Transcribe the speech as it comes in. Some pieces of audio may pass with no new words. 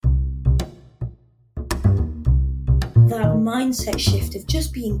that mindset shift of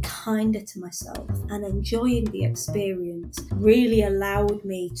just being kinder to myself and enjoying the experience really allowed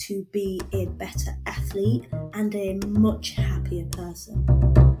me to be a better athlete and a much happier person.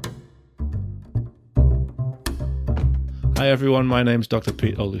 Hi everyone, my name's Dr.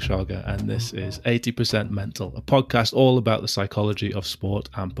 Pete Olushaga and this is 80% Mental, a podcast all about the psychology of sport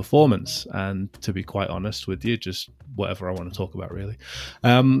and performance. And to be quite honest with you, just whatever I want to talk about really.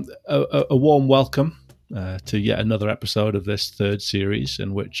 A warm welcome to yet another episode of this third series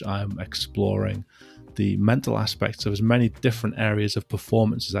in which I'm exploring the mental aspects of as many different areas of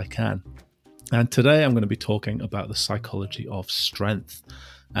performance as I can. And today I'm going to be talking about the psychology of strength.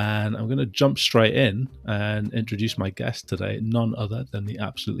 And I'm going to jump straight in and introduce my guest today, none other than the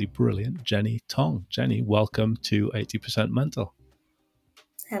absolutely brilliant Jenny Tong. Jenny, welcome to 80% Mental.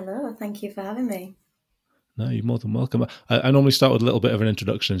 Hello, thank you for having me. No, you're more than welcome. I normally start with a little bit of an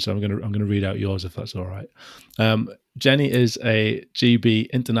introduction, so I'm going to read out yours if that's all right. Jenny is a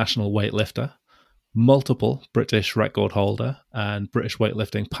GB international weightlifter, multiple British record holder, and British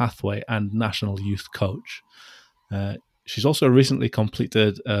weightlifting pathway and national youth coach. She's also recently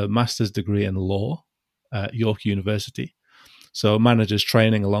completed a master's degree in law at York University. So manages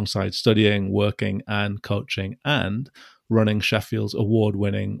training alongside studying, working and coaching and running Sheffield's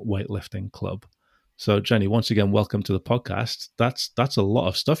award-winning weightlifting club. So Jenny, once again, welcome to the podcast. That's a lot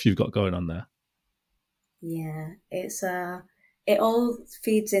of stuff you've got going on there. Yeah, it all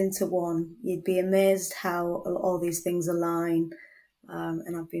feeds into one. You'd be amazed how all these things align.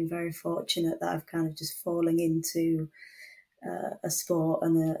 And I've been very fortunate that I've kind of just fallen into a sport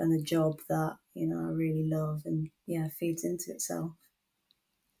and a job that, you know, I really love and feeds into itself.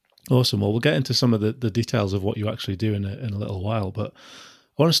 Awesome. Well, we'll get into some of the details of what you actually do in a little while, but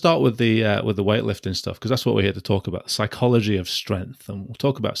I want to start with the weightlifting stuff because that's what we're here to talk about, the psychology of strength, and we'll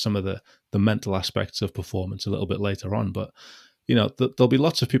talk about some of the mental aspects of performance a little bit later on. But you know, there'll be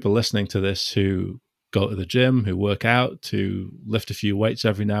lots of people listening to this who go to the gym, who work out, who lift a few weights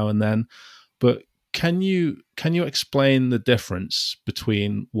every now and then, but Can you explain the difference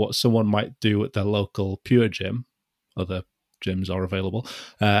between what someone might do at their local Pure Gym, other gyms are available,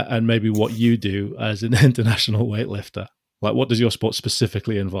 and maybe what you do as an international weightlifter? Like, what does your sport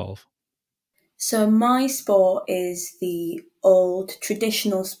specifically involve? So my sport is the old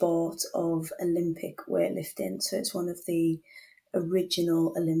traditional sport of Olympic weightlifting. So it's one of the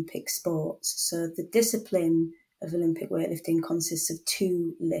original Olympic sports. So the discipline of Olympic weightlifting consists of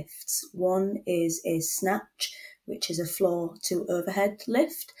two lifts. One is a snatch, which is a floor to overhead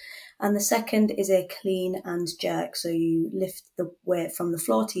lift. And the second is a clean and jerk. So you lift the weight from the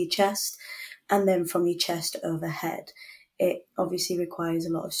floor to your chest and then from your chest overhead. It obviously requires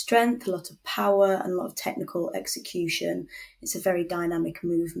a lot of strength, a lot of power, and a lot of technical execution. It's a very dynamic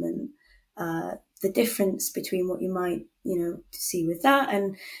movement. The difference between what you might, see with that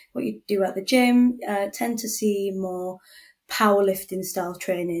and what you do at the gym, tend to see more powerlifting style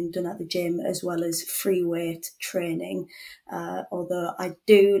training done at the gym as well as free weight training. Although I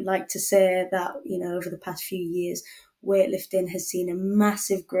do like to say that, over the past few years, weightlifting has seen a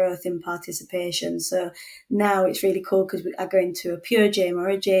massive growth in participation. So now it's really cool because I go into a Pure Gym or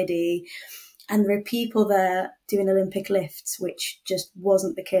a JD and there are people there doing Olympic lifts, which just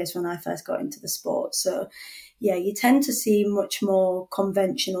wasn't the case when I first got into the sport. So yeah, you tend to see much more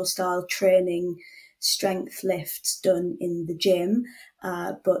conventional style training, strength lifts done in the gym,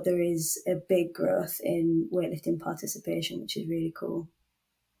 but there is a big growth in weightlifting participation, which is really cool.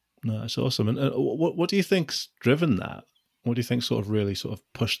 No, that's awesome. And what do you think's driven that? What do you think sort of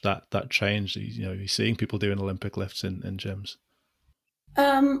pushed that change? You're seeing people doing Olympic lifts in gyms.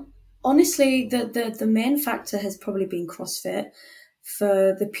 Honestly, the main factor has probably been CrossFit.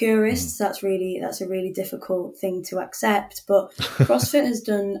 For the purists, that's a really difficult thing to accept. But CrossFit has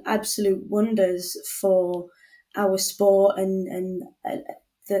done absolute wonders for our sport and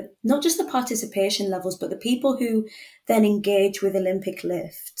not just the participation levels, but the people who then engage with Olympic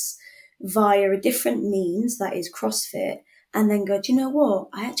lifts via a different means, that is CrossFit, and then go, do you know what?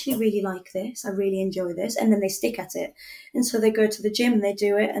 I actually really like this. I really enjoy this. And then they stick at it. And so they go to the gym and they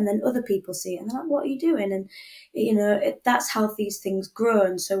do it. And then other people see it and they're like, what are you doing? And, that's how these things grow.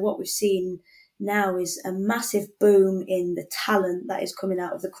 And so what we've seen now is a massive boom in the talent that is coming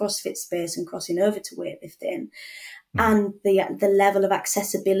out of the CrossFit space and crossing over to weightlifting. And the level of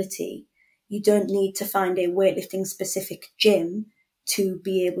accessibility. You don't need to find a weightlifting specific gym to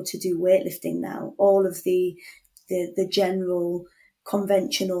be able to do weightlifting now. All of the general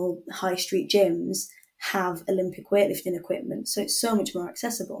conventional high street gyms have Olympic weightlifting equipment. So it's so much more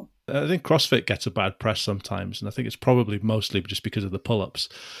accessible. I think CrossFit gets a bad press sometimes, and I think it's probably mostly just because of the pull-ups.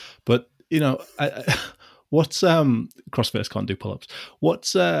 But, What's CrossFitters can't do pull-ups.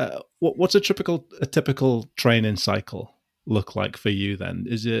 What's a typical training cycle look like for you then?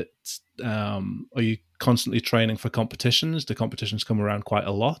 Is it are you constantly training for competitions? Do competitions come around quite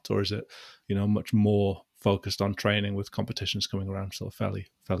a lot, or is it, much more focused on training with competitions coming around so fairly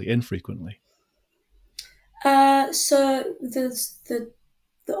infrequently? So there's the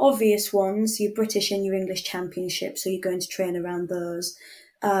obvious ones, your British and your English championships, so you're going to train around those.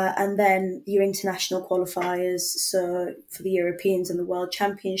 And then your international qualifiers, so for the Europeans and the World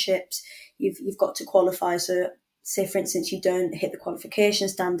Championships, you've got to qualify. So say, for instance, you don't hit the qualification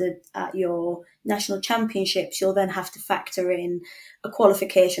standard at your national championships, you'll then have to factor in a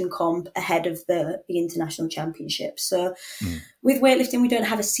qualification comp ahead of the international championships. So with weightlifting, we don't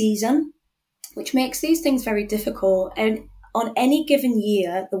have a season, which makes these things very difficult. And on any given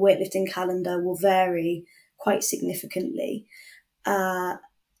year, the weightlifting calendar will vary quite significantly. They're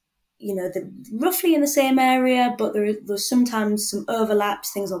roughly in the same area, but there's sometimes some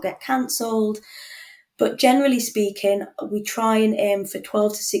overlaps, things will get cancelled. But generally speaking, we try and aim for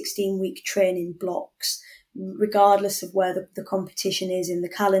 12 to 16 week training blocks. Regardless of where the competition is in the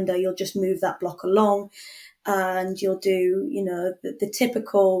calendar, you'll just move that block along and you'll do, the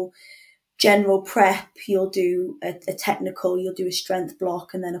typical general prep. You'll do a technical, you'll do a strength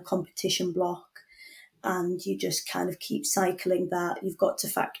block and then a competition block. And you just kind of keep cycling that. You've got to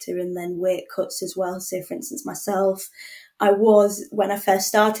factor in then weight cuts as well. Say, for instance, myself, when I first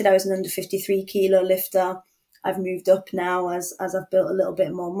started, I was an under 53 kilo lifter. I've moved up now as I've built a little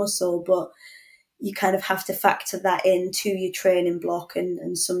bit more muscle, but you kind of have to factor that into your training block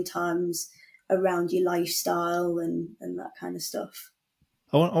and sometimes around your lifestyle and that kind of stuff.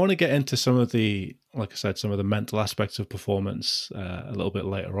 I want to get into some of the, like I said, some of the mental aspects of performance a little bit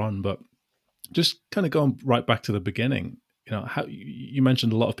later on, but just kind of going right back to the beginning, how you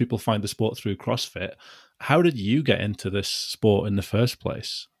mentioned a lot of people find the sport through CrossFit. How did you get into this sport in the first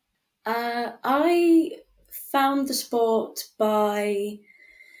place? I found the sport by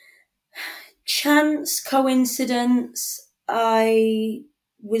chance, coincidence. I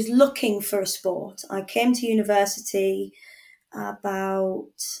was looking for a sport. I came to university about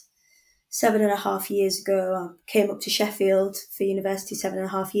 7.5 years ago. I came up to Sheffield for university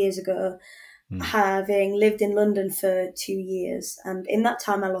 7.5 years ago, having lived in London for 2 years. And in that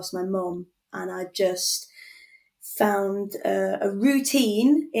time, I lost my mum, and I just found a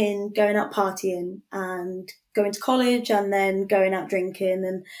routine in going out partying and going to college and then going out drinking.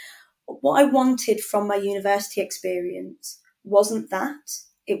 And what I wanted from my university experience wasn't that.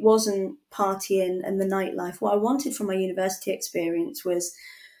 It wasn't partying and the nightlife. What I wanted from my university experience was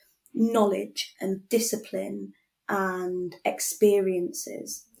knowledge and discipline and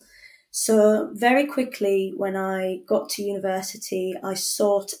experiences. So very quickly, when I got to university, I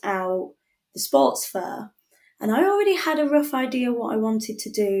sought out the sports fair, and I already had a rough idea what I wanted to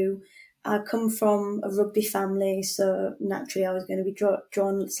do. I come from a rugby family, so naturally I was going to be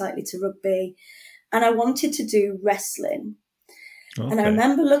drawn slightly to rugby, and I wanted to do wrestling. Okay. And I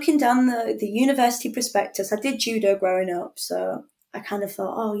remember looking down the university prospectus. I did judo growing up, so I kind of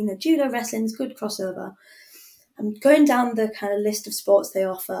thought, judo, wrestling is good crossover. I'm going down the kind of list of sports they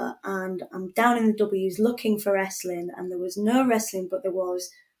offer, and I'm down in the W's looking for wrestling, and there was no wrestling, but there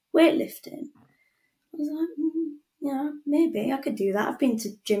was weightlifting. I was like, maybe I could do that. I've been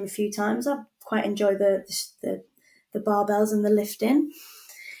to gym a few times. I quite enjoy the barbells and the lifting.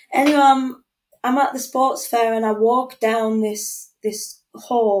 Anyway, I'm at the sports fair, and I walk down this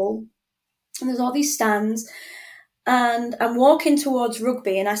hall, and there's all these stands. And I'm walking towards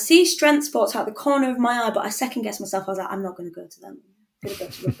rugby, and I see strength sports out the corner of my eye, but I second guess myself. I was like, I'm not going to go to them. I'm going to go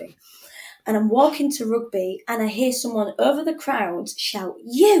to rugby. And I'm walking to rugby, and I hear someone over the crowds shout,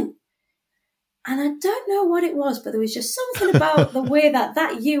 "You!" And I don't know what it was, but there was just something about the way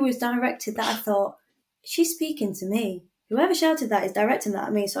that "you" was directed that I thought, she's speaking to me. Whoever shouted that is directing that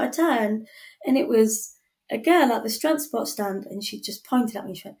at me. So I turned, and it was a girl at the strength sports stand, and she just pointed at me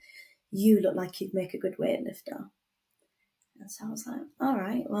and she went, "You look like you'd make a good weightlifter." And so I was like, all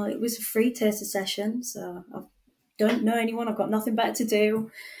right, well, it was a free taster session, so I don't know anyone, I've got nothing better to do.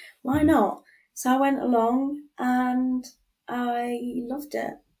 Why not? So I went along and I loved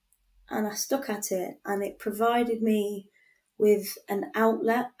it, and I stuck at it, and it provided me with an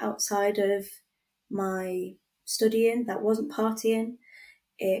outlet outside of my studying that wasn't partying.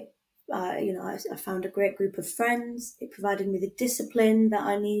 I found a great group of friends. It provided me the discipline that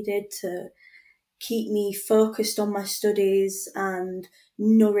I needed to keep me focused on my studies and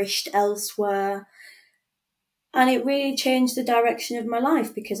nourished elsewhere. And it really changed the direction of my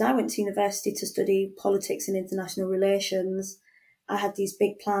life, because I went to university to study politics and international relations. I had these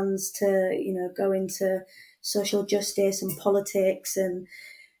big plans to, go into social justice and politics and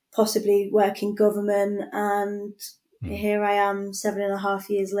possibly work in government. And here I am 7.5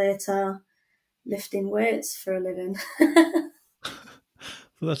 years later, lifting weights for a living.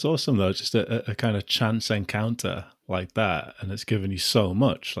 Well, that's awesome, though. Just a kind of chance encounter like that. And it's given you so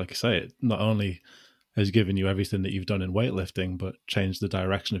much. Like I say, it not only has given you everything that you've done in weightlifting, but changed the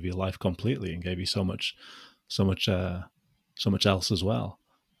direction of your life completely and gave you so much else as well.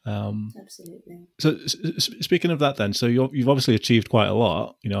 Absolutely. So speaking of that then, so you've obviously achieved quite a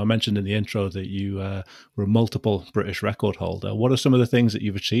lot. I mentioned in the intro that you were a multiple British record holder. What are some of the things that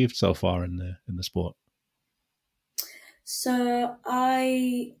you've achieved so far in the sport? So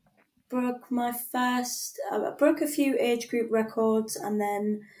I broke I broke a few age group records, and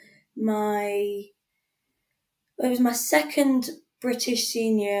then it was my second British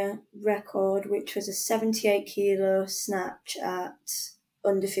senior record, which was a 78 kilo snatch at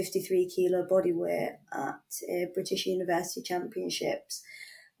under 53 kilo body weight at British University Championships,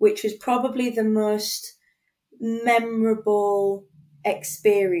 which was probably the most memorable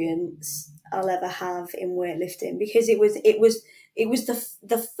experience I'll ever have in weightlifting, because it was the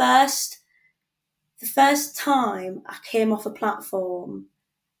first time I came off a platform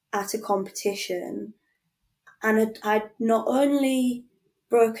at a competition, and I'd not only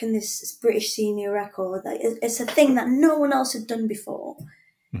broken this British senior record, it's a thing that no one else had done before.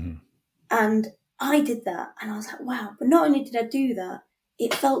 Mm-hmm. And I did that, and I was like, wow. But not only did I do that,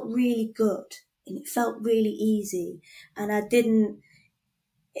 it felt really good, and it felt really easy. And I didn't,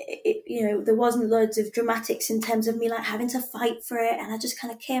 there wasn't loads of dramatics in terms of me like having to fight for it. And I just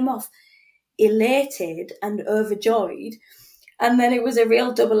kind of came off elated and overjoyed. And then it was a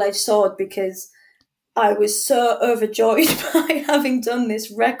real double-edged sword, because I was so overjoyed by having done this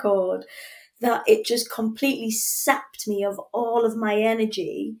record that it just completely sapped me of all of my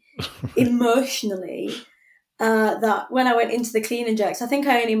energy emotionally, that when I went into the clean and jerks, I think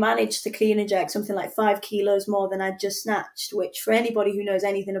I only managed to clean and jerk something like 5 kilos more than I'd just snatched, which for anybody who knows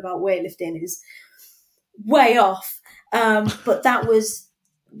anything about weightlifting is way off. But that was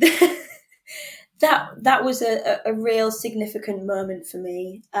that was a real significant moment for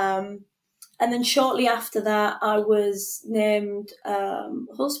me. And then shortly after that, I was named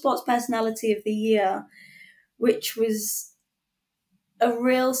Hull Sports Personality of the Year, which was a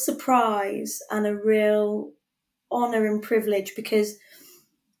real surprise and a real honour and privilege, because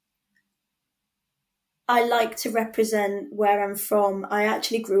I like to represent where I'm from. I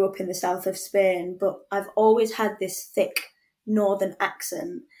actually grew up in the south of Spain, but I've always had this thick northern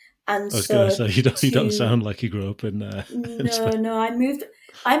accent. And I was going to say, you don't sound like you grew up in Spain. No, I moved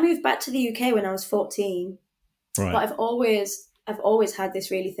back to the UK when I was 14. Right. But I've always had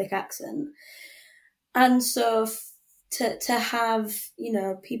this really thick accent. And so to have,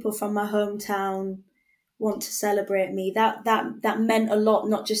 people from my hometown want to celebrate me, that meant a lot,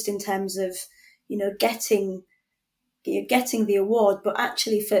 not just in terms of, getting the award, but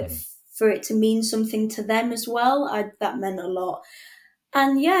actually for it to mean something to them as well. That meant a lot.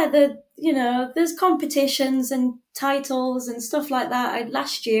 And yeah, there's competitions and titles and stuff like that.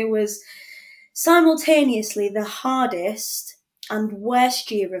 Last year was simultaneously the hardest and worst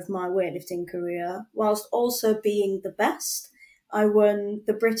year of my weightlifting career, whilst also being the best. I won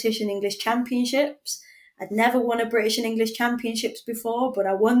the British and English Championships. I'd never won a British and English Championships before, but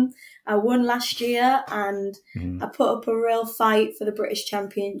I won last year, and I put up a real fight for the British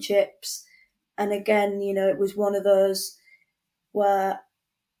Championships. And again, it was one of those where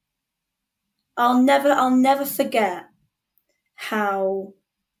I'll never forget how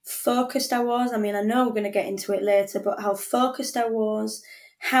focused I was. I mean, I know we're going to get into it later, but how focused I was,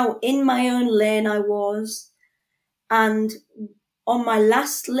 how in my own lane I was. And on my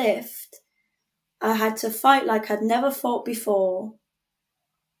last lift, I had to fight like I'd never fought before,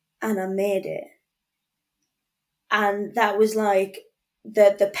 and I made it. And that was like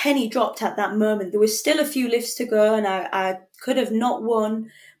the penny dropped at that moment. There was still a few lifts to go, and I could have not won,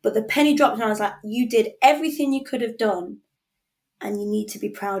 but the penny dropped, and I was like, you did everything you could have done, and you need to be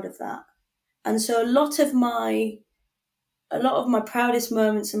proud of that. And so a lot of my proudest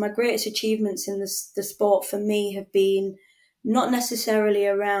moments and my greatest achievements in the sport for me have been not necessarily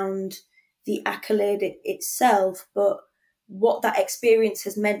around the accolade itself, but what that experience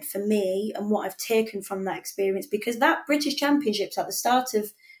has meant for me and what I've taken from that experience. Because that British Championships at the start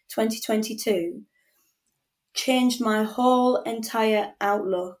of 2022 changed my whole entire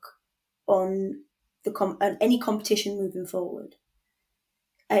outlook on any competition moving forward.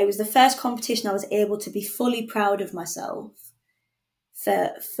 It was the first competition I was able to be fully proud of myself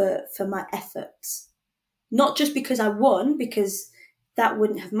for my efforts. Not just because I won, because that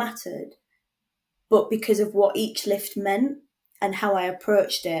wouldn't have mattered. But because of what each lift meant and how I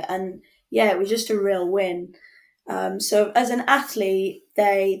approached it, and yeah, it was just a real win. So as an athlete,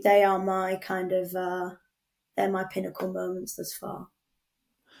 they are my kind of they're my pinnacle moments thus far.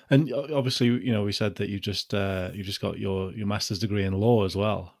 And obviously, we said that you just got your master's degree in law as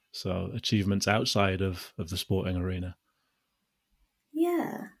well. So achievements outside of the sporting arena.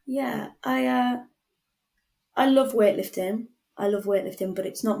 Yeah. I love weightlifting. But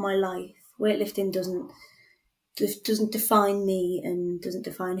it's not my life. Weightlifting doesn't define me and doesn't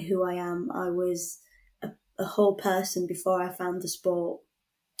define who I am. I was a whole person before I found the sport,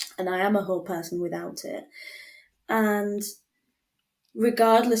 and I am a whole person without it. And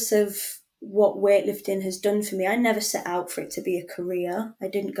regardless of what weightlifting has done for me, I never set out for it to be a career. I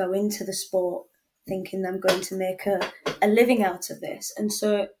didn't go into the sport thinking I'm going to make a living out of this. And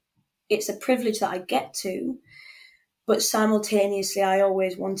so it's a privilege that I get to, but simultaneously I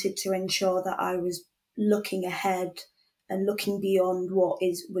always wanted to ensure that I was looking ahead and looking beyond what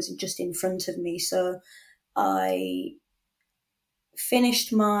was just in front of me. So I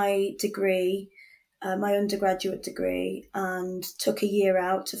finished my degree, my undergraduate degree, and took a year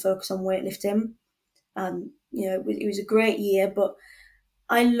out to focus on weightlifting. It was a great year, but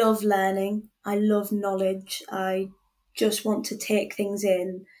I love learning. I love knowledge. I just want to take things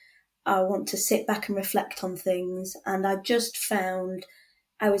in. I want to sit back and reflect on things. And I just found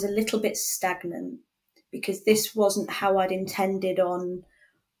I was a little bit stagnant because this wasn't how I'd intended on,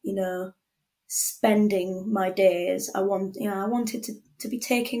 spending my days. I wanted to be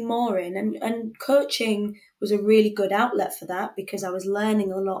taking more in, and coaching was a really good outlet for that because I was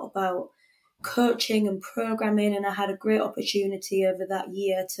learning a lot about coaching and programming, and I had a great opportunity over that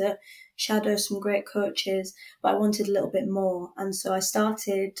year to shadow some great coaches, but I wanted a little bit more. And so I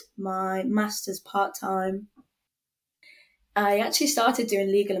started my master's part-time. I actually started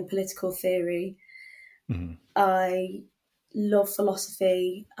doing legal and political theory. Mm-hmm. I love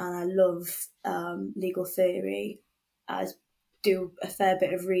philosophy and I love legal theory. I do a fair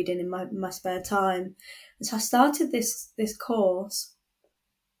bit of reading in my spare time. And so I started this course,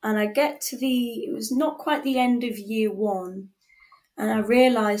 and I get to it was not quite the end of year one, and I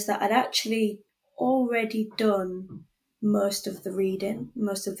realised that I'd actually already done most of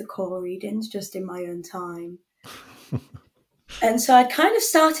the core readings just in my own time. And so I'd kind of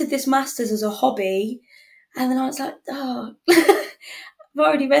started this master's as a hobby, and then I was like, oh, I've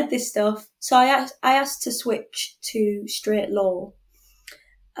already read this stuff. So I asked to switch to straight law,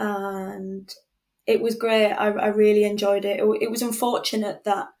 and it was great. I really enjoyed it. It was unfortunate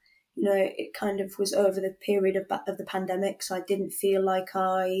that, it kind of was over the period of the pandemic, so I didn't feel like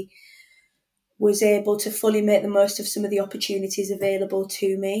I was able to fully make the most of some of the opportunities available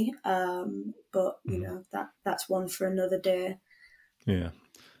to me. But, that's one for another day. Yeah.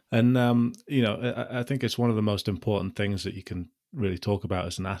 And, I think it's one of the most important things that you can really talk about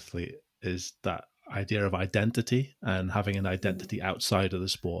as an athlete is that idea of identity and having an identity outside of the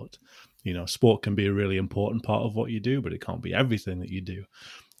sport. Sport can be a really important part of what you do, but it can't be everything that you do.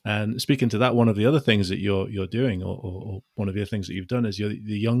 And speaking to that, one of the other things that you're doing, or one of the things that you've done, is you're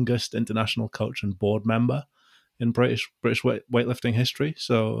the youngest international coach and board member in British weightlifting history.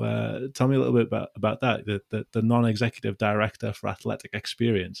 So tell me a little bit about that. The non-executive director for athletic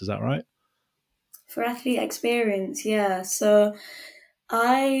experience, is that right? For athlete experience, yeah. So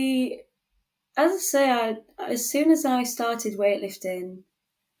as soon as I started weightlifting,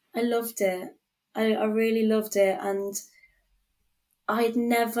 I loved it. I really loved it, and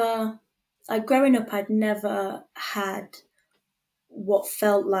growing up, I'd never had what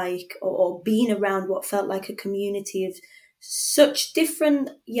felt like, or been around what felt like a community of such different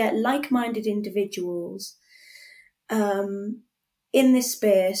yet like-minded individuals in this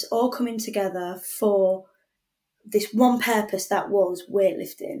space, all coming together for this one purpose that was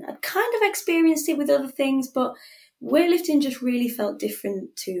weightlifting. I'd kind of experienced it with other things, but weightlifting just really felt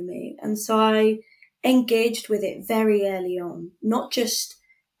different to me. And so I engaged with it very early on, not just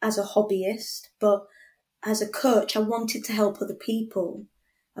as a hobbyist, but as a coach. I wanted to help other people.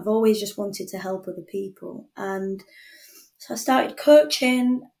 I've always just wanted to help other people. And so I started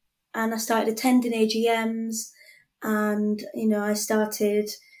coaching, and I started attending AGMs, and, I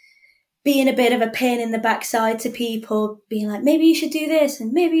started being a bit of a pain in the backside to people, being like, maybe you should do this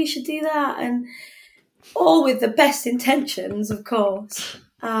and maybe you should do that, and all with the best intentions, of course.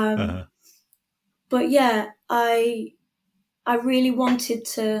 But yeah, I really wanted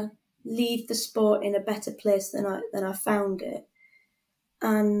to leave the sport in a better place than I found it,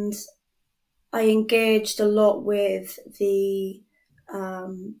 and I engaged a lot with the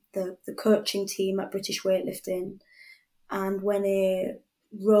coaching team at British Weightlifting, And when a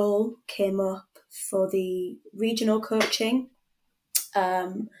role came up for the regional coaching,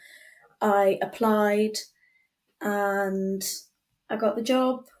 I applied and I got the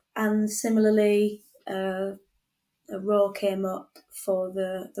job. And similarly, a role came up for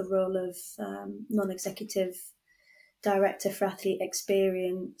the role of non-executive director for athlete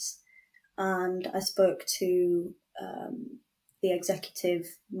experience, and I spoke to the executive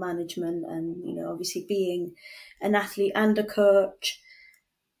management, and obviously being an athlete and a coach,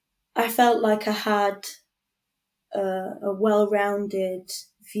 I felt like I had a well-rounded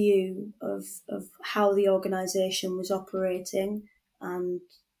view of how the organisation was operating, and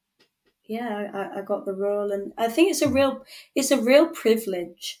I got the role, and I think it's a real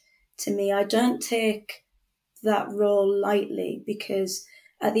privilege to me. I don't take that role lightly, because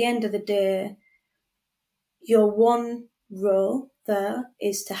at the end of the day, your one role there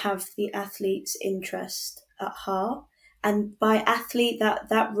is to have the athlete's interest at heart. And by athlete,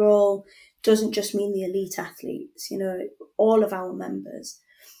 that role doesn't just mean the elite athletes, all of our members.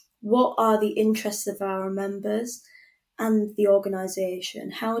 What are the interests of our members and the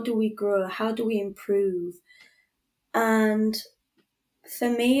organisation? How do we grow? How do we improve? And for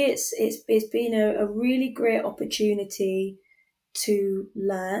me, it's been a really great opportunity to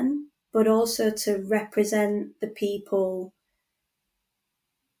learn, but also to represent the people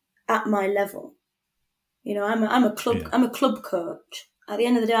at my level. I'm a club coach. At the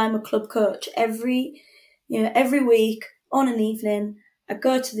end of the day, I'm a club coach. Every week on an evening, I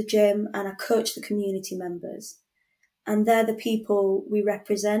go to the gym and I coach the community members, and they're the people we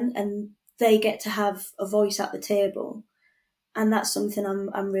represent, and they get to have a voice at the table, and that's something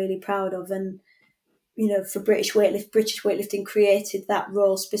I'm really proud of. And for British weightlifting created that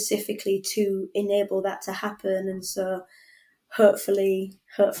role specifically to enable that to happen, and so hopefully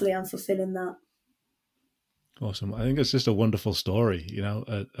I'm fulfilling that. Awesome. I think it's just a wonderful story.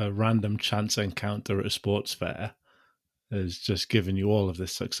 A random chance encounter at a sports fair has just given you all of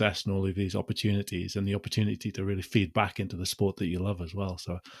this success and all of these opportunities, and the opportunity to really feed back into the sport that you love as well.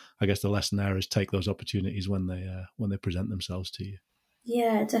 So I guess the lesson there is take those opportunities when they present themselves to you.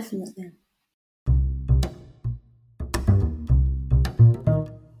 Yeah, definitely.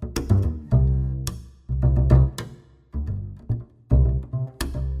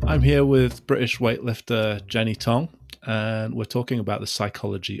 I'm here with British weightlifter Jenny Tong, and we're talking about the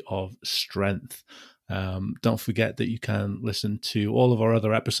psychology of strength. Don't forget that you can listen to all of our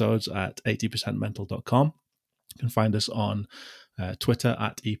other episodes at 80percentmental.com. You can find us on Twitter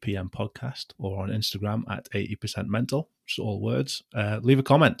at EPM Podcast, or on Instagram at 80percentmental, which is all words. Leave a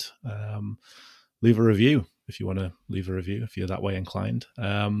comment. Leave a review if you want to leave a review, if you're that way inclined.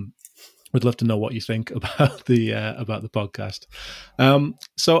 We'd love to know what you think about the podcast.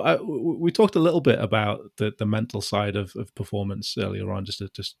 So we talked a little bit about the mental side of performance earlier on,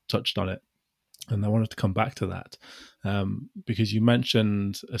 just touched on it, and I wanted to come back to that because you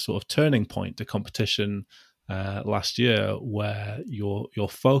mentioned a sort of turning point, a competition last year where your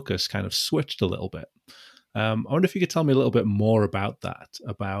focus kind of switched a little bit. I wonder if you could tell me a little bit more about that,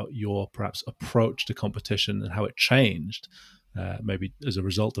 about your perhaps approach to competition and how it changed. Maybe as a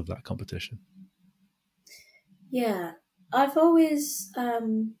result of that competition. Yeah, I've always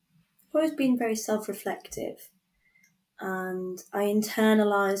been very self-reflective, and I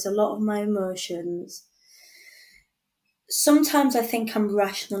internalize a lot of my emotions. Sometimes I think I'm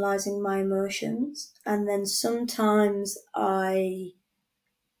rationalizing my emotions, and then sometimes I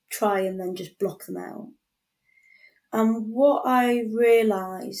try and then just block them out. And what I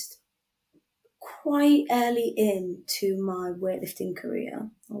realized quite early into my weightlifting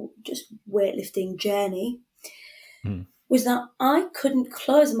career, or just weightlifting journey, was that I couldn't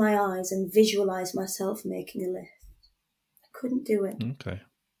close my eyes and visualize myself making a lift. I couldn't do it. Okay.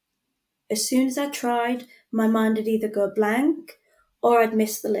 As soon as I tried, my mind would either go blank or I'd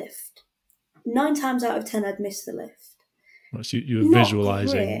miss the lift. 9 times out of 10, I'd miss the lift. Right, so you were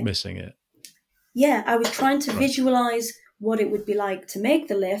visualizing missing it. Yeah, I was trying to visualize what it would be like to make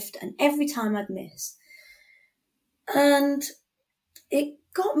the lift, and every time I'd miss. And it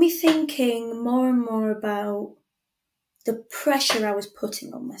got me thinking more and more about the pressure I was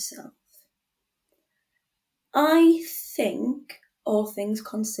putting on myself. I think, all things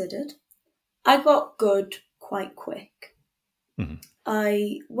considered, I got good quite quick. Mm-hmm.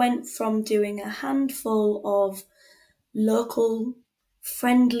 I went from doing a handful of local,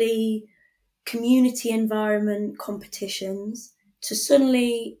 friendly, community environment competitions to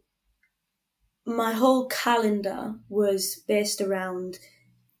suddenly my whole calendar was based around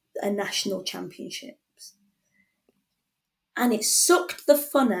a national championships. And it sucked the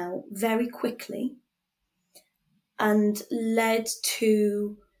fun out very quickly. and led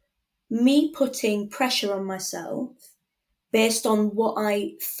to me putting pressure on myself based on what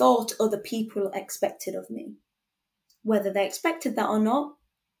I thought other people expected of me. Whether they expected that or not,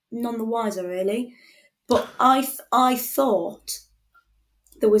 none the wiser really. But I thought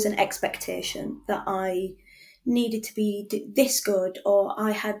there was an expectation that I needed to be this good, or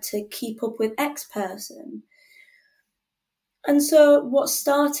I had to keep up with X person. And so what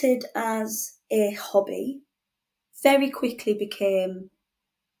started as a hobby very quickly became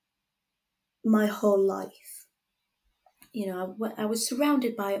my whole life. I was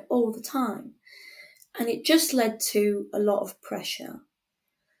surrounded by it all the time. And it just led to a lot of pressure.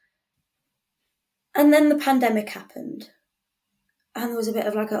 And then the pandemic happened. And there was a bit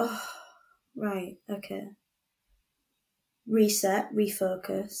of like, oh, right, okay. Reset,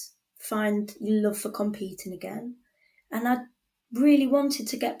 refocus, find your love for competing again. And I really wanted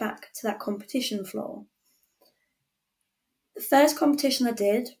to get back to that competition floor. The first competition I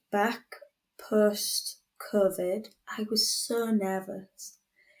did back post-COVID, I was so nervous.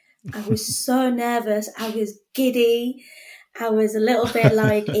 I was giddy. I was a little bit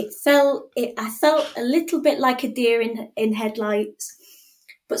like, I felt a little bit like a deer in headlights,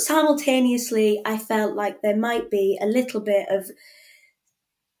 but simultaneously I felt like there might be a little bit of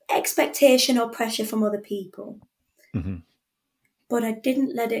expectation or pressure from other people. Mm-hmm. But I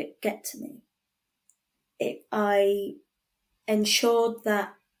didn't let it get to me. I ensured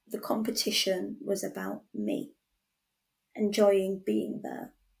that the competition was about me, enjoying being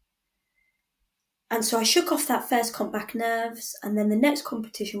there. And so I shook off that first comp back nerves, and then the next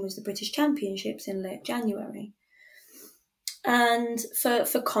competition was the British Championships in late January. And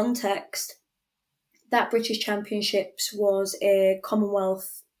for context, that British Championships was a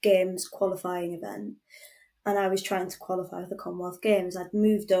Commonwealth Games qualifying event, and I was trying to qualify for the Commonwealth Games. I'd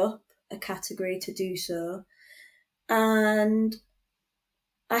moved up a category to do so, and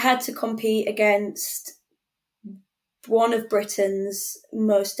I had to compete against one of Britain's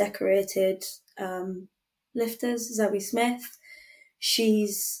most decorated lifters, Zoe Smith.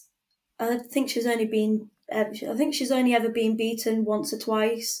 I think she's only ever been beaten once or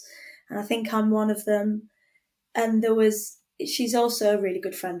twice, and I think I'm one of them. And she's also a really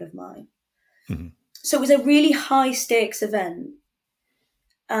good friend of mine. Mm-hmm. So it was a really high stakes event,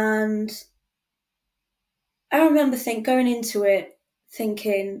 and I remember going into it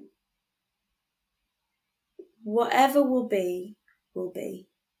thinking, whatever will be, will be.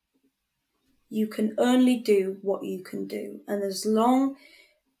 You can only do what you can do. And as long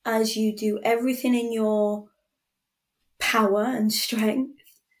as you do everything in your power and strength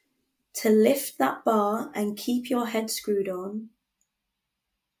to lift that bar and keep your head screwed on,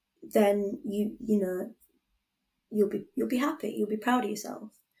 then you'll be happy. You'll be proud of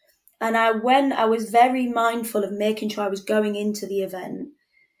yourself. And I was very mindful of making sure I was going into the event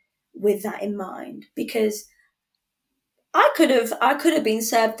with that in mind, because I could have been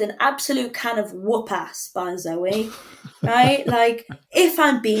served an absolute can of whoop ass by Zoe, right? Like, if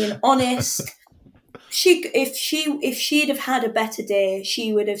I'm being honest, if she'd have had a better day,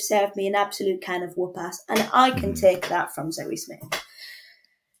 she would have served me an absolute can of whoop ass, and I can take that from Zoe Smith.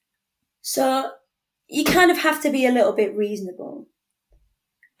 So you kind of have to be a little bit reasonable.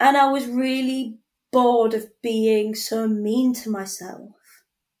 And I was really bored of being so mean to myself,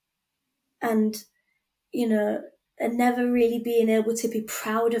 and and never really being able to be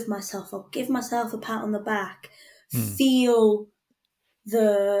proud of myself or give myself a pat on the back, feel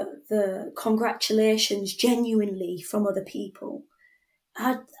the congratulations genuinely from other people.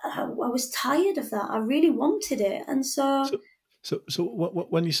 I was tired of that. I really wanted it, and so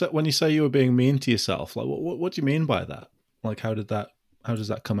when you say you were being mean to yourself, like what do you mean by that? Like, how does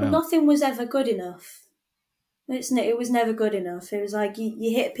that come out? Nothing was ever good enough. It was never good enough. It was like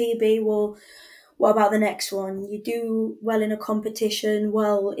you hit PB, well, what about the next one? You do well in a competition,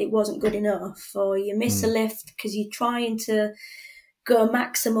 well, it wasn't good enough. Or you miss a lift because you're trying to go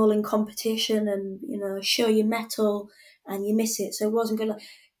maximal in competition and, show your mettle, and you miss it. So it wasn't good.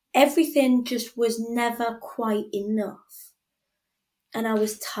 Everything just was never quite enough. And I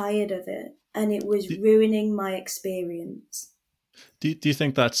was tired of it, and it was ruining my experience. Do you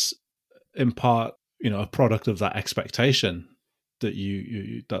think that's in part, a product of that expectation, that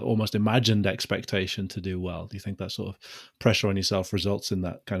you that almost imagined expectation to do well? Do you think that sort of pressure on yourself results in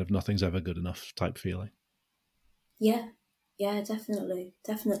that kind of nothing's ever good enough type feeling? Yeah, definitely.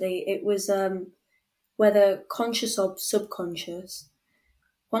 It was whether conscious or subconscious.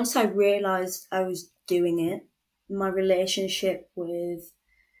 Once I realised I was doing it, my relationship with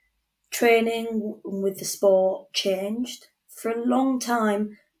training, with the sport, changed. For a long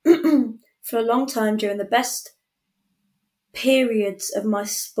time during the best periods of my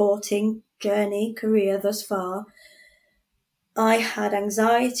sporting career thus far, I had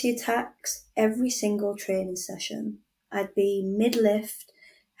anxiety attacks every single training session. I'd be mid-lift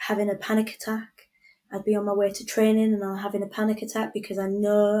having a panic attack. I'd be on my way to training and I'm having a panic attack because I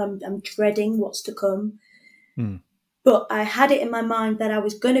know I'm dreading what's to come. But I had it in my mind that I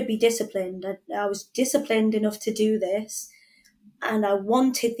was going to be disciplined. I was disciplined enough to do this, and I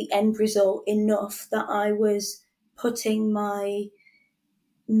wanted the end result enough that I was putting my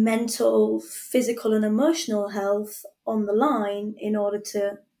mental, physical and emotional health on the line in order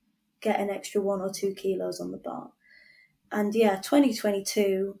to get an extra 1 or 2 kilos on the bar. And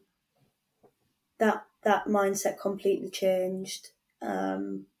 2022, that mindset completely changed. I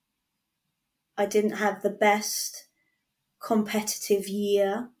didn't have the best competitive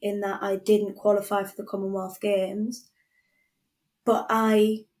year in that I didn't qualify for the Commonwealth Games, but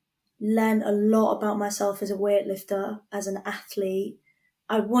I learned a lot about myself as a weightlifter, as an athlete.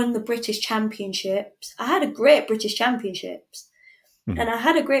 I won the British Championships. I had a great British Championships. And I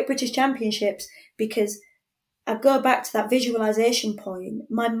had a great British Championships because I go back to that visualization point.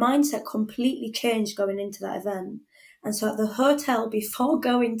 My mindset completely changed going into that event. And so at the hotel, before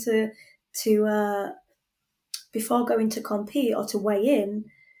going to compete or to weigh in,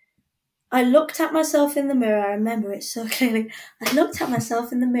 I looked at myself in the mirror. I remember it so clearly. I looked at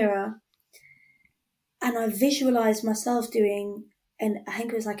myself in the mirror and I visualized myself doing, and I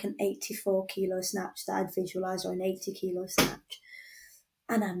think it was like an 84 kilo snatch that I'd visualized, or an 80 kilo snatch.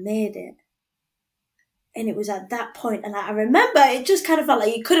 And I made it. And it was at that point, and I remember it just kind of felt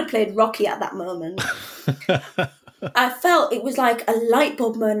like you could have played Rocky at that moment. I felt it was like a light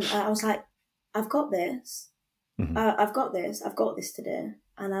bulb moment. I was like, I've got this. I've got this. I've got this today.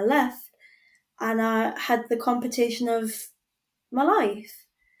 And I left and I had the competition of my life.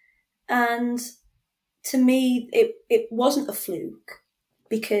 And to me, it wasn't a fluke,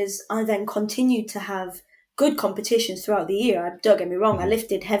 because I then continued to have good competitions throughout the year. Don't get me wrong, I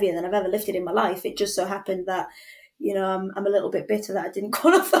lifted heavier than I've ever lifted in my life. It just so happened that, I'm a little bit bitter that I didn't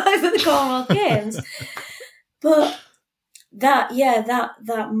qualify for the Commonwealth Games. But that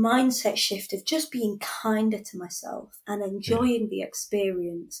mindset shift of just being kinder to myself and enjoying the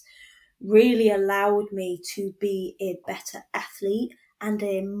experience really allowed me to be a better athlete and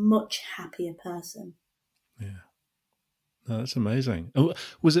a much happier person. Yeah. No, that's amazing.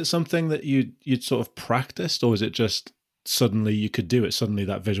 Was it something that you'd sort of practiced, or was it just suddenly you could do it? Suddenly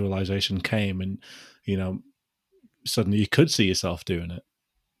that visualization came and, suddenly you could see yourself doing it?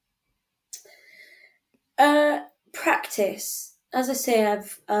 Practice. As I say,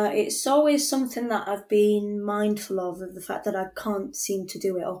 it's always something that I've been mindful of the fact that I can't seem to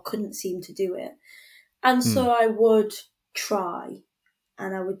do it or couldn't seem to do it. And so I would try.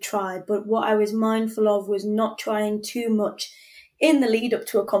 But what I was mindful of was not trying too much in the lead up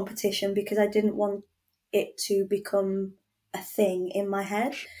to a competition, because I didn't want it to become a thing in my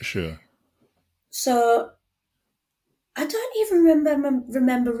head. Sure. So I don't even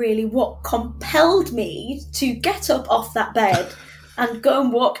remember really what compelled me to get up off that bed and go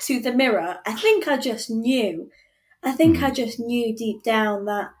and walk to the mirror. I think I just knew. I just knew deep down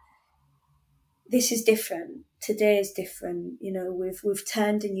that this is different. Today is different. We've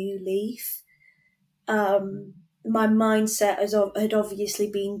turned a new leaf. My mindset had obviously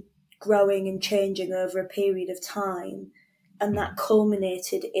been growing and changing over a period of time, and that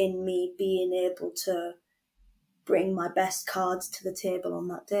culminated in me being able to bring my best cards to the table on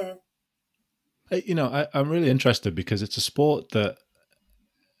that day. I'm really interested because it's a sport that,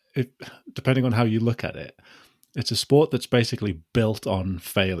 depending on how you look at it, it's a sport that's basically built on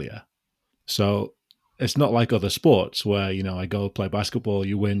failure. So it's not like other sports where, I go play basketball,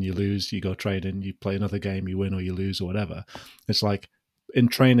 you win, you lose, you go training, you play another game, you win or you lose or whatever. It's like in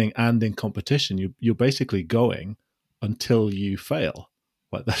training and in competition, you're basically going until you fail.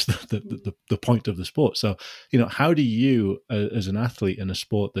 Like that's the point of the sport. So, how do you, as an athlete in a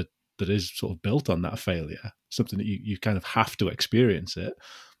sport that is sort of built on that failure, something that you kind of have to experience it,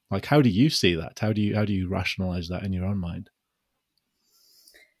 like how do you see that? How do you rationalize that in your own mind?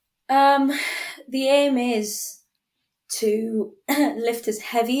 The aim is to lift as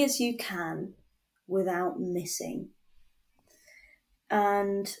heavy as you can without missing.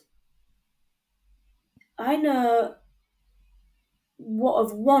 And I know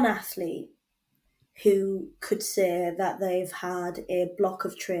of one athlete who could say that they've had a block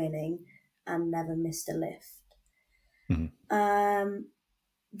of training and never missed a lift.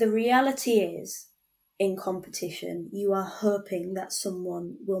 The reality is, in competition, you are hoping that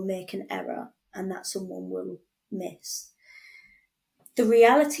someone will make an error and that someone will miss. The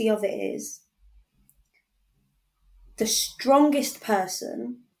reality of it is, the strongest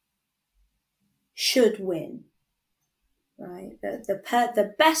person should win, right?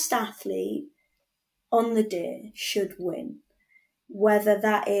 The best athlete on the day should win, whether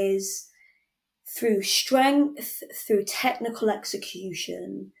that is through strength, through technical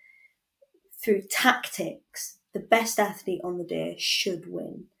execution, through tactics. The best athlete on the day should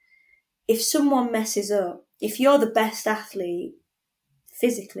win. If someone messes up, if you're the best athlete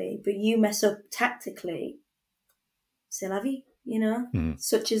physically, but you mess up tactically, c'est la vie,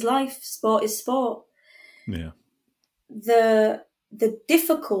 Such is life. Sport is sport. Yeah. The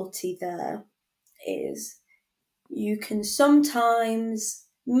difficulty there is you can sometimes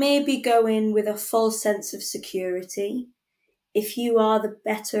maybe go in with a false sense of security if you are the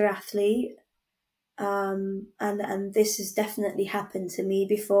better athlete. And this has definitely happened to me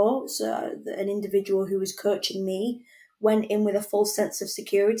before. So an individual who was coaching me went in with a false sense of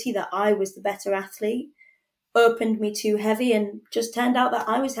security that I was the better athlete, opened me too heavy, and just turned out that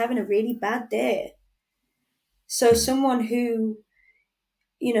I was having a really bad day. So someone who,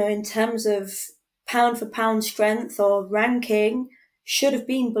 in terms of pound for pound strength or ranking should have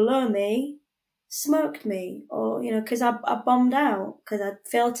been below me, smoked me, or, because I bombed out, because I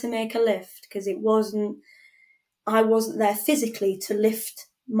failed to make a lift, because I wasn't there physically to lift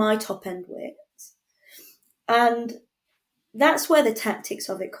my top end weights. And that's where the tactics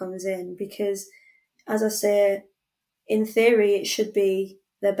of it comes in, because, as I say, in theory, it should be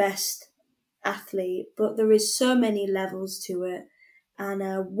the best athlete, but there is so many levels to it, and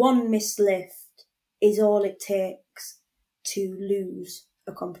one missed lift is all it takes to lose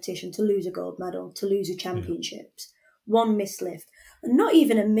a competition, to lose a gold medal, to lose a championships. One missed lift. And not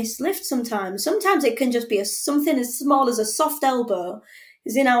even a missed lift sometimes. Sometimes it can just be something as small as a soft elbow.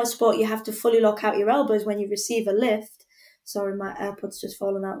 Because in our sport, you have to fully lock out your elbows when you receive a lift. Sorry, my AirPod's just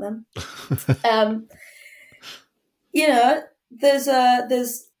fallen out then.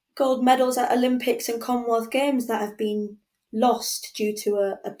 There's gold medals at Olympics and Commonwealth Games that have been lost due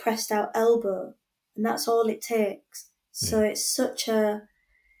to a pressed out elbow. And that's all it takes. So it's such a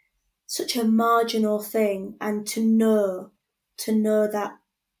marginal thing, and to know that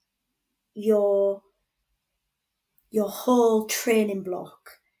your whole training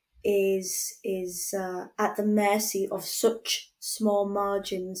block is at the mercy of such small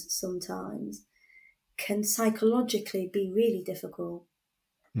margins sometimes can psychologically be really difficult.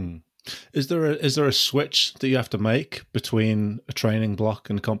 Is there a switch that you have to make between a training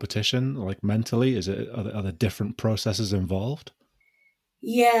block and competition, like mentally? Are there different processes involved?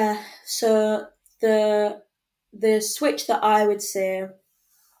 Yeah, so the switch that I would say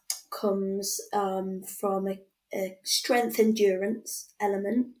comes from a strength endurance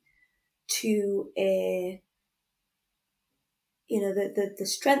element to the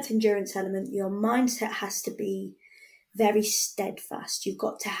strength endurance element. Your mindset has to be very steadfast. You've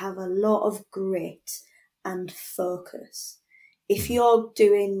got to have a lot of grit and focus. If you're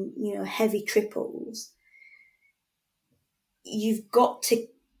doing, heavy triples, you've got to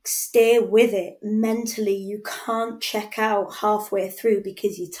stay with it mentally. You can't check out halfway through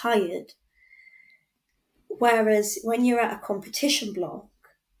because you're tired. Whereas when you're at a competition block,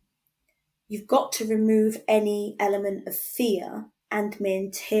 you've got to remove any element of fear and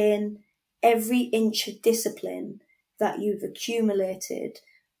maintain every inch of discipline that you've accumulated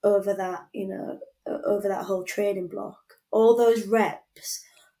over that, over that whole training block. All those reps,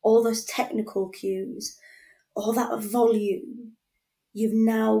 all those technical cues, all that volume, you've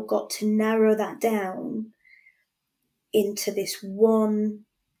now got to narrow that down into this one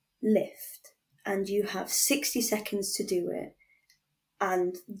lift, and you have 60 seconds to do it.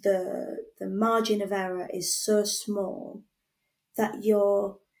 And the margin of error is so small that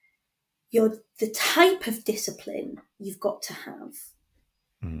the type of discipline you've got to have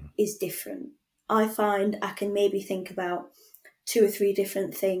is different. I find I can maybe think about 2 or 3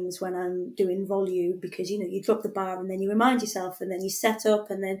 different things when I'm doing volume, because, you drop the bar and then you remind yourself and then you set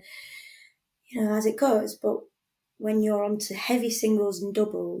up and then, as it goes. But when you're onto heavy singles and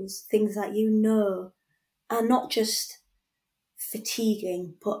doubles, things that are not just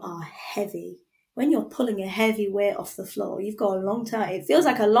fatiguing but are heavy. When you're pulling a heavy weight off the floor, you've got a long time. It feels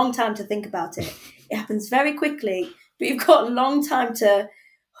like a long time to think about it. It happens very quickly, but you've got a long time to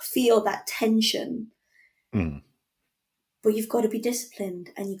feel that tension. But you've got to be disciplined,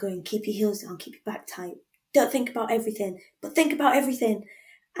 and you're going, keep your heels down, keep your back tight. Don't think about everything, but think about everything.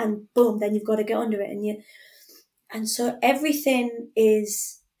 And boom, then you've got to get under it. And so everything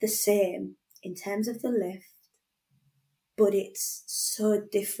is the same in terms of the lift, but it's so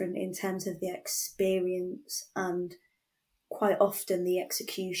different in terms of the experience and quite often the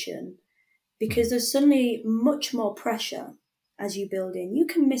execution, because there's suddenly much more pressure as you build in. You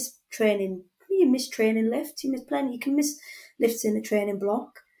can miss training. You miss training lifts. You miss plenty. You can miss lifts in the training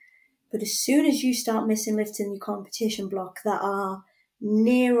block. But as soon as you start missing lifts in your competition block that are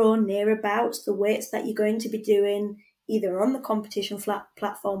near or nearabouts the weights that you're going to be doing, either on the competition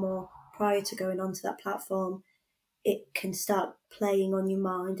platform or prior to going onto that platform, it can start playing on your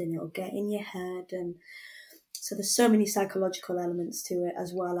mind and it'll get in your head. And so there's so many psychological elements to it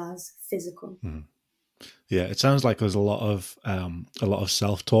as well as physical. Yeah, it sounds like there's a lot of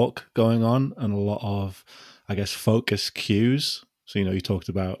self-talk going on and a lot of, I guess, focus cues. So, you talked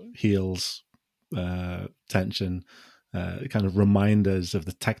about heels, tension, kind of reminders of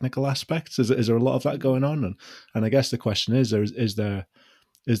the technical aspects. Is there a lot of that going on? And I guess the question is there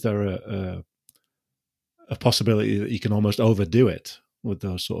a possibility that you can almost overdo it with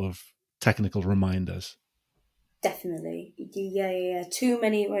those sort of technical reminders? Definitely. Yeah. Too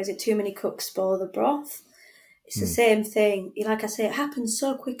many cooks spoil the broth. It's the same thing. Like I say, it happens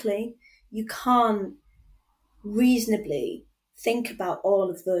so quickly. You can't reasonably think about all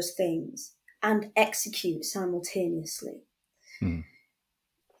of those things and execute simultaneously.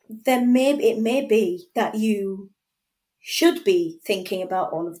 It may be that you should be thinking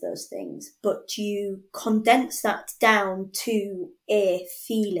about all of those things, but you condense that down to a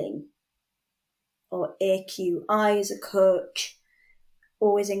feeling or a cue. I, as a coach,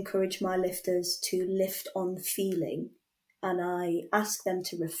 always encourage my lifters to lift on feeling, and I ask them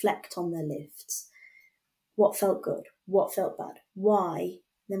to reflect on their lifts. What felt good? What felt bad? Why?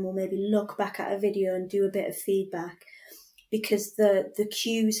 Then we'll maybe look back at a video and do a bit of feedback, because the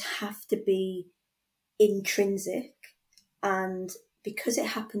cues have to be intrinsic, and because it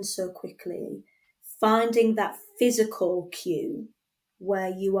happens so quickly, finding that physical cue where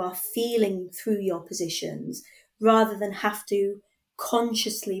you are feeling through your positions rather than have to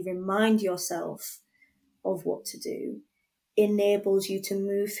consciously remind yourself of what to do enables you to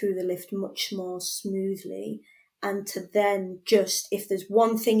move through the lift much more smoothly, and to then just, if there's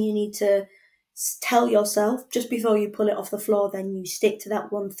one thing you need to tell yourself just before you pull it off the floor, then you stick to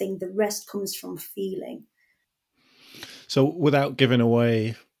that one thing. The rest comes from feeling. So without giving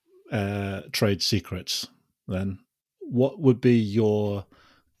away trade secrets, then what would be your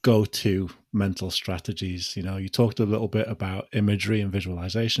go-to mental strategies? You talked a little bit about imagery and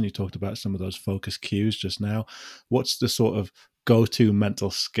visualization. You talked about some of those focus cues just now. What's the sort of go-to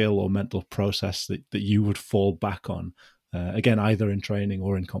mental skill or mental process that you would fall back on, again, either in training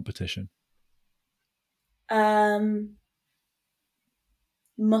or in competition?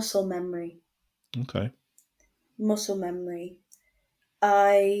 Muscle memory. Okay. Muscle memory.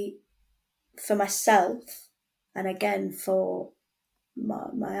 For myself, and again for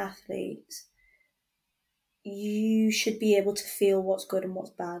my athletes, you should be able to feel what's good and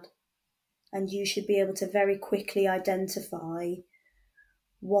what's bad. And you should be able to very quickly identify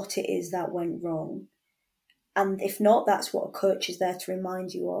what it is that went wrong. And if not, that's what a coach is there to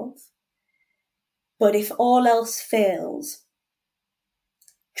remind you of. But if all else fails,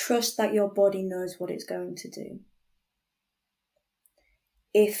 trust that your body knows what it's going to do.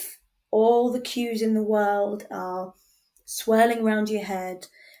 If all the cues in the world are swirling around your head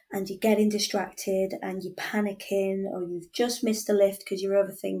and you're getting distracted and you're panicking, or you've just missed a lift because you're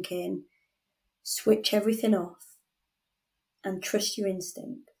overthinking, switch everything off and trust your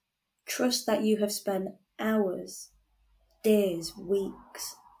instinct. Trust that you have spent hours, days,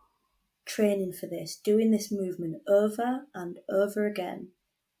 weeks training for this, doing this movement over and over again.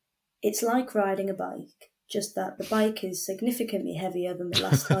 It's like riding a bike, just that the bike is significantly heavier than the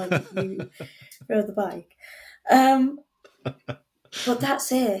last time you rode the bike. But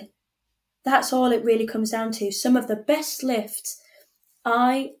that's it. That's all it really comes down to. Some of the best lifts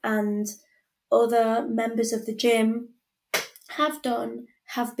I and other members of the gym have done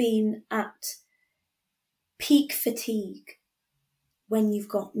have been at peak fatigue, when you've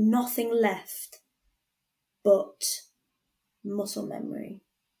got nothing left but muscle memory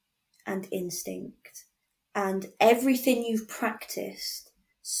and instinct, and everything you've practiced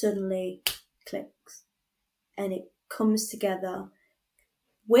suddenly clicks and it comes together.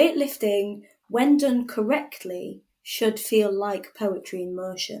 Weightlifting, when done correctly, should feel like poetry in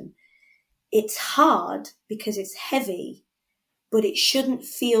motion. It's hard because it's heavy, but it shouldn't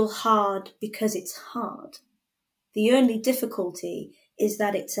feel hard because it's hard. The only difficulty is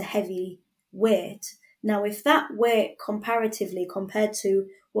that it's a heavy weight. Now, if that weight comparatively compared to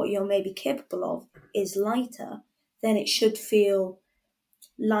what you're maybe capable of is lighter, then it should feel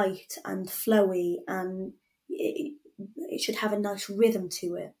light and flowy, and it should have a nice rhythm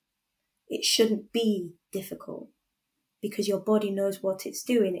to it. It shouldn't be difficult. because your body knows what it's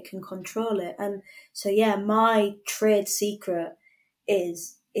doing. It can control it. And so, yeah, my trade secret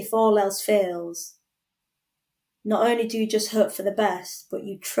is, if all else fails, not only do you just hope for the best, but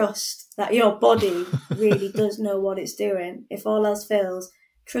you trust that your body really does know what it's doing. If all else fails,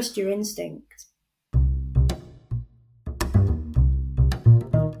 trust your instinct.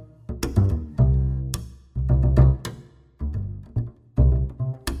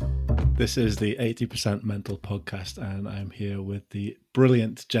 This is the 80% Mental podcast, and I'm here with the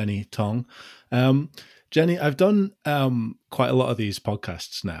brilliant Jenny Tong. Jenny, I've done quite a lot of these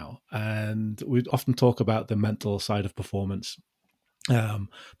podcasts now, and we often talk about the mental side of performance. But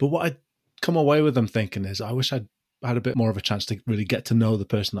what I come away with them thinking is, I wish I'd had a bit more of a chance to really get to know the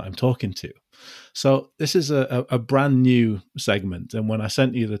person that I'm talking to. So this is a brand new segment, and when I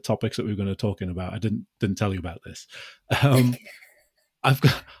sent you the topics that we were going to talking about, I didn't tell you about this. I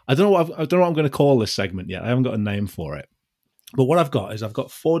don't know what I'm going to call this segment yet. I haven't got a name for it. But what I've got is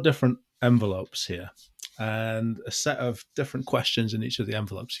 4 different envelopes here, and a set of different questions in each of the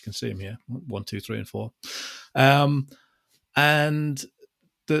envelopes. You can see them here: 1, 2, 3, and 4. And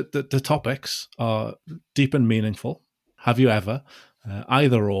the topics are deep and meaningful. Have you ever,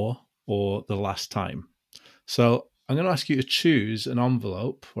 either or the last time? So I'm going to ask you to choose an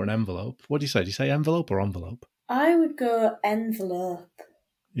envelope or an envelope. What do you say? Do you say envelope or envelope? I would go envelope.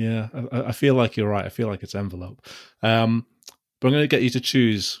 Yeah, I feel like you're right. I feel like it's envelope. But I'm going to get you to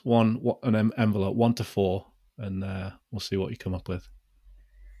choose an envelope, 1 to 4, and we'll see what you come up with.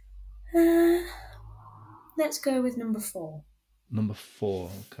 Let's go with number 4. Number 4,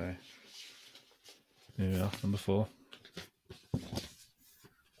 okay. Here we are, number 4.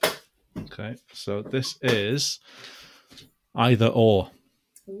 Okay, so this is either or.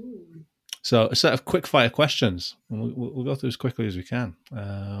 Ooh. So a set of quick fire questions. We'll go through as quickly as we can.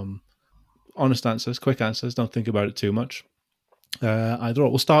 Honest answers, quick answers. Don't think about it too much. Either or.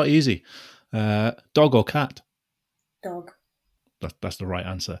 We'll start easy. Dog or cat? Dog. That's the right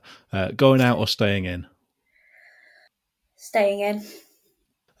answer. Going out or staying in? Staying in.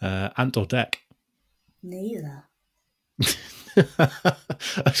 Ant or deck? Neither. I was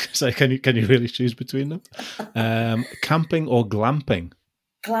going to say, can you really choose between them? Camping or glamping?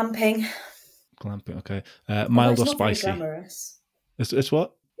 Glamping. Glamping, okay. Mild or spicy? Very glamorous. It's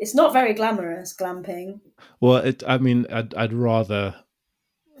what? It's not very glamorous, glamping. Well, I'd rather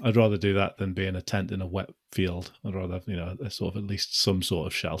do that than be in a tent in a wet field. I'd rather have, a sort of at least some sort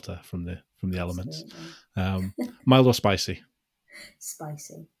of shelter from the elements. Mild or spicy?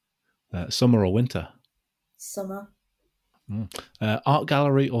 Spicy. Summer or winter? Summer. Art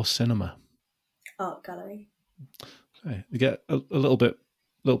gallery or cinema? Art gallery. Okay, you get a little bit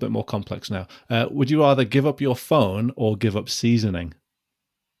more complex now. Would you rather give up your phone or give up seasoning?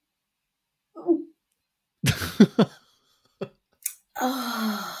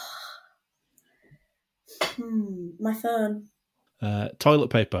 My phone. Toilet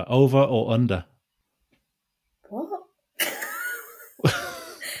paper, over or under? What?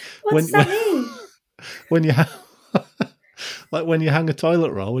 What does that mean? When you when you hang a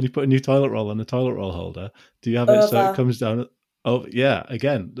toilet roll, when you put a new toilet roll on the toilet roll holder, do you have it so it comes down? Oh, yeah.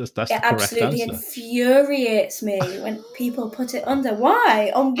 Again, that's the correct answer. It absolutely infuriates me when people put it under.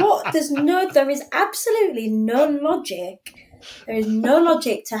 Why? On what? There is absolutely no logic. There is no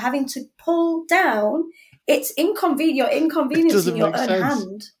logic to having to pull down. It's inconvenient. You're inconveniencing your own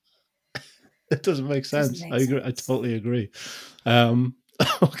hand. It doesn't make sense. I agree. I totally agree.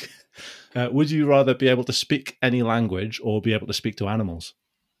 Okay. Would you rather be able to speak any language or be able to speak to animals?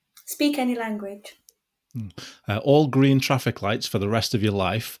 Speak any language. All green traffic lights for the rest of your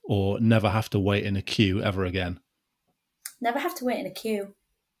life, or never have to wait in a queue ever again? Never have to wait in a queue.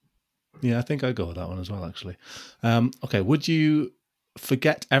 Yeah, I think I'd go with that one as well, actually. Okay, would you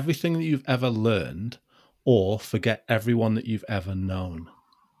forget everything that you've ever learned or forget everyone that you've ever known?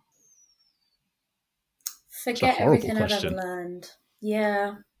 Forget everything I've ever learned.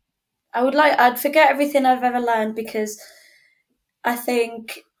 Yeah. I'd forget everything I've ever learned, because I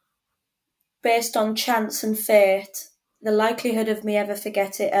think based on chance and fate, the likelihood of me ever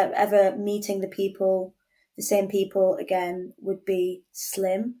meeting the same people again would be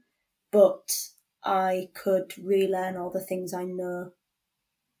slim, but I could relearn all the things I know.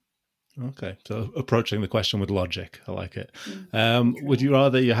 Okay, so approaching the question with logic, I like it. Would you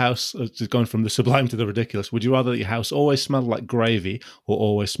rather your house, just going from the sublime to the ridiculous, would you rather your house always smelled like gravy or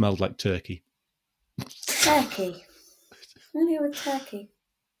always smelled like turkey? Turkey. I'm going to go with turkey.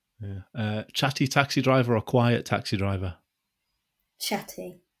 Yeah. Chatty taxi driver or quiet taxi driver?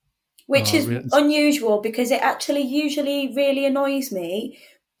 Chatty. Which is unusual, because it actually usually really annoys me,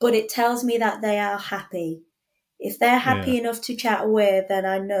 but it tells me that they are happy. If they're happy enough to chat away, then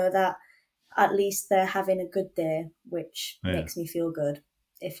I know that at least they're having a good day, which makes me feel good,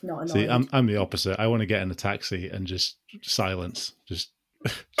 if not annoyed. See, I'm the opposite. I want to get in a taxi and just silence. Just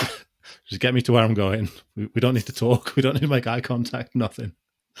get me to where I'm going. We don't need to talk. We don't need to make eye contact. Nothing.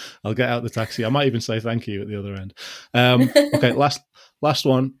 I'll get out the taxi. I might even say thank you at the other end. Okay, last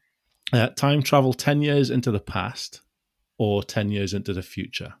one. Time travel 10 years into the past or 10 years into the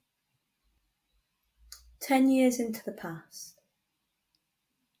future? 10 years into the past.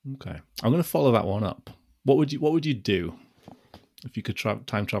 Okay. I'm going to follow that one up. What would you do if you could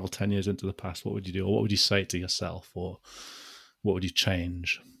time travel 10 years into the past? What would you do? Or what would you say to yourself? Or what would you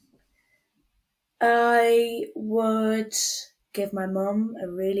change? I would give my mum a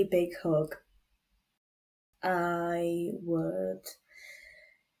really big hug. I would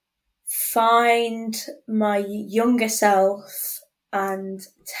find my younger self and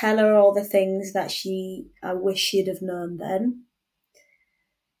tell her all the things that I wish she'd have known then.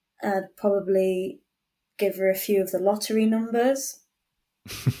 I'd probably give her a few of the lottery numbers.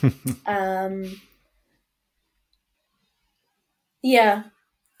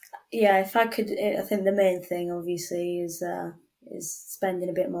 If I could, I think the main thing obviously is spending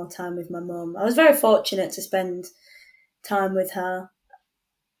a bit more time with my mum. I was very fortunate to spend time with her,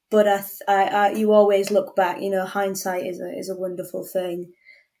 but I you always look back. Hindsight is a wonderful thing,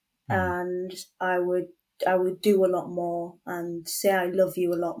 and I would do a lot more and say I love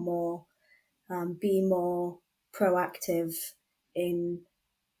you a lot more, be more proactive in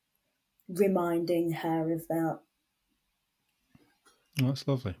reminding her of that. Oh, that's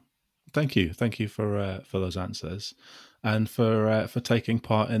lovely. Thank you for those answers, and for taking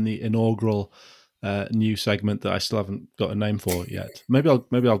part in the inaugural new segment that I still haven't got a name for yet. Maybe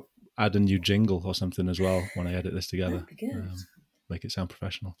I'll add a new jingle or something as well when I edit this together. That'd be good. Make it sound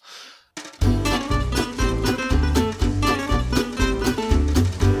professional.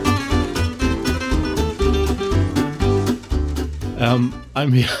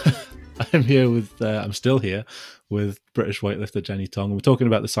 I'm here. I'm still here with British weightlifter Jenny Tong. We're talking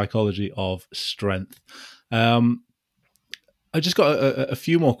about the psychology of strength. I just got a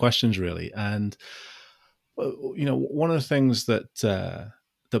few more questions, really, and one of the things that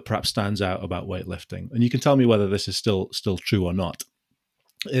perhaps stands out about weightlifting, and you can tell me whether this is still true or not,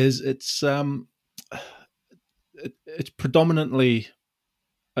 is it's predominantly,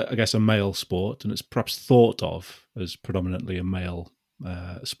 I guess, a male sport, and it's perhaps thought of as predominantly a male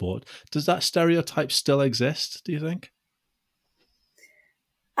sport. Does that stereotype still exist, do you think?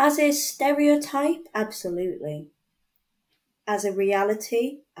 As a stereotype, absolutely. As a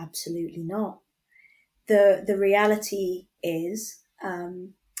reality, absolutely not. The reality is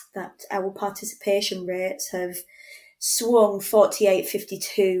that our participation rates have swung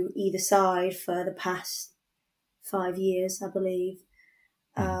 48-52 either side for the past 5 years, I believe.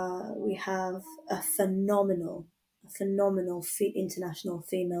 We have a phenomenal international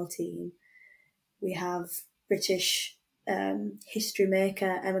female team. We have British history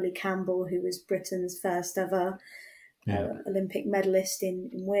maker Emily Campbell, who was Britain's first ever Olympic medalist in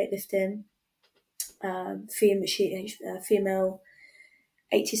weightlifting. Female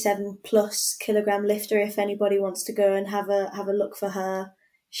 87 plus kilogram lifter. If anybody wants to go and have a look for her,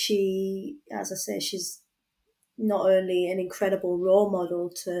 she, as I say, she's not only an incredible role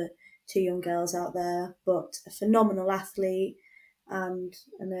model to young girls out there, but a phenomenal athlete and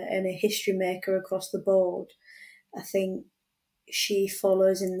a history maker across the board. I think she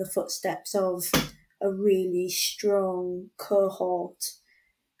follows in the footsteps of a really strong cohort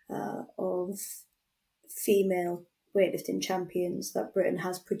of female weightlifting champions that Britain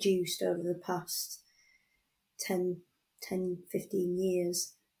has produced over the past 10, 15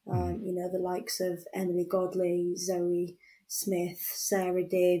 years. The likes of Emily Godley, Zoe Smith, Sarah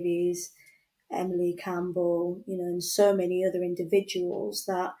Davies, Emily Campbell, and so many other individuals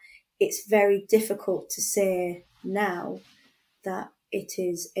that it's very difficult to say now that it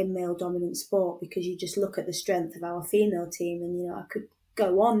is a male-dominant sport, because you just look at the strength of our female team and, I could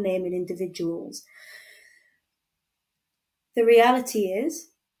go on naming individuals. The reality is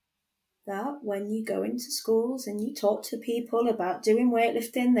that when you go into schools and you talk to people about doing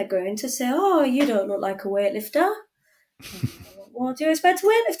weightlifting, they're going to say, "Oh, you don't look like a weightlifter." What do you expect a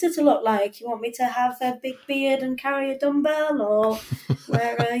weightlifter to look like? You want me to have a big beard and carry a dumbbell, or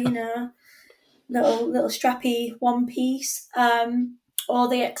wear a, little strappy one piece? Or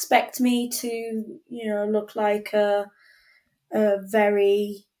they expect me to, look like a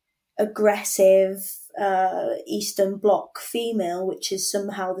very aggressive Eastern Bloc female, which is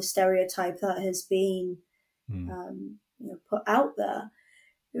somehow the stereotype that has been put out there.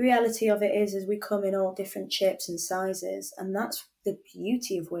 the reality of it is we come in all different shapes and sizes, and that's the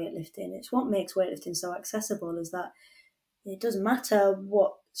beauty of weightlifting. It's what makes weightlifting so accessible, is that it doesn't matter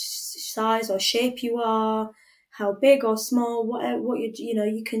what size or shape you are, how big or small, what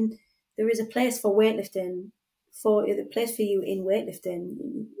you can. There is a place for weightlifting, for the place for you in weightlifting.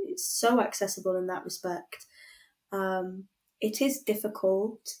 It's so accessible in that respect. It is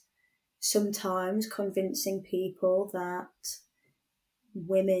difficult sometimes convincing people that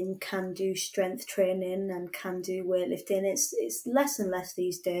women can do strength training and can do weightlifting. It's less and less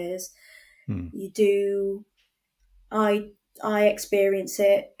these days. You do. I experience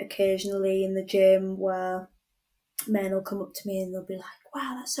it occasionally in the gym where men will come up to me and they'll be like,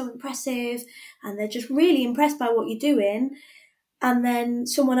 wow, that's so impressive. And they're just really impressed by what you're doing. And then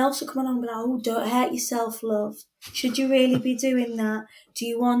someone else will come along and be like, oh, don't hurt yourself, love. Should you really be doing that? Do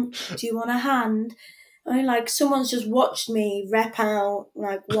you want a hand? I mean, like, someone's just watched me rep out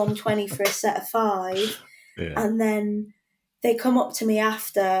like 120 for a set of 5. Yeah. And then they come up to me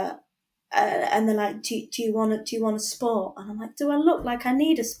after and they're like, do you want a sport? And I'm like, do I look like I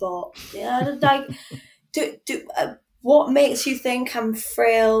need a sport? Yeah, like, what makes you think I'm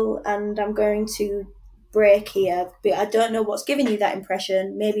frail and I'm going to break here? But I don't know what's giving you that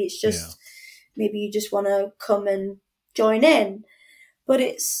impression. Maybe it's just, maybe you just want to come and join in. But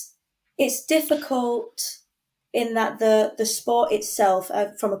it's difficult in that the sport itself,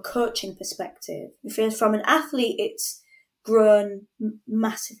 from a coaching perspective, from an athlete, it's grown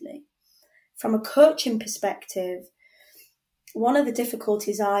massively. From a coaching perspective, one of the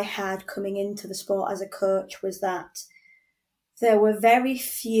difficulties I had coming into the sport as a coach was that there were very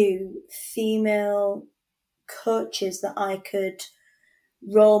few female coaches that I could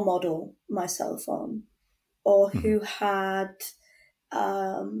role model myself on, or who had,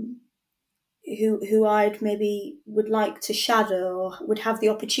 who I'd maybe would like to shadow, or would have the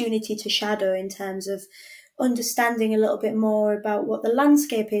opportunity to shadow, in terms of understanding a little bit more about what the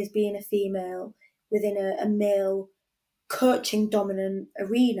landscape is being a female within a male coaching dominant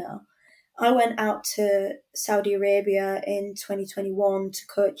arena. I went out to Saudi Arabia in 2021 to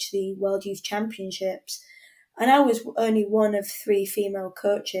coach the World Youth Championships, and I was only one of 3 or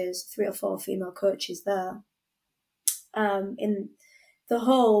 4 female coaches there in the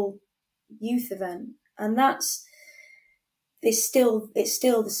whole youth event. And it's still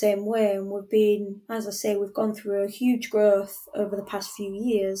the same way, and we've been, as I say, we've gone through a huge growth over the past few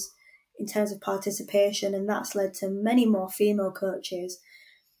years in terms of participation, and that's led to many more female coaches.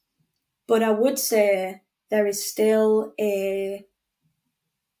 But I would say there is still a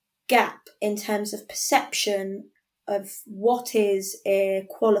gap in terms of perception of what is a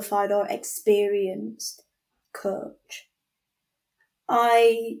qualified or experienced coach.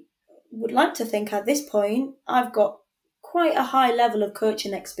 I would like to think at this point I've got quite a high level of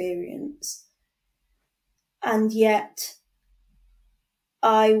coaching experience, and yet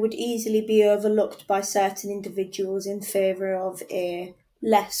I would easily be overlooked by certain individuals in favour of a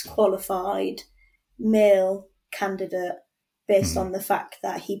less qualified male candidate based on the fact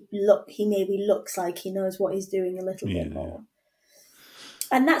that he maybe looks like he knows what he's doing a little bit more.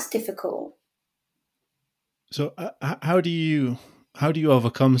 And that's difficult. So how do you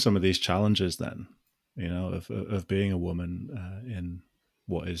overcome some of these challenges then, of being a woman in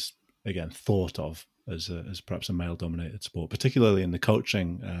what is, again, thought of as perhaps a male-dominated sport, particularly in the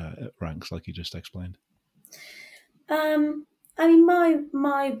coaching ranks, like you just explained? I mean,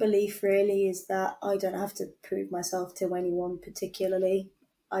 my belief really is that I don't have to prove myself to anyone particularly.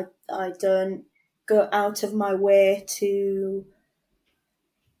 I don't go out of my way to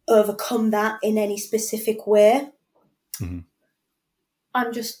overcome that in any specific way. Mm-hmm.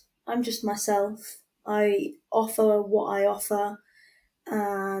 I'm just myself. I offer what I offer,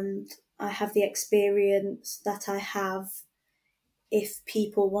 and I have the experience that I have. If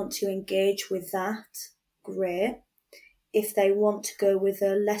people want to engage with that, great. If they want to go with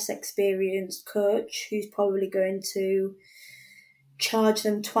a less experienced coach who's probably going to charge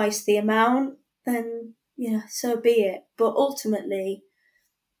them twice the amount, then, so be it. But ultimately,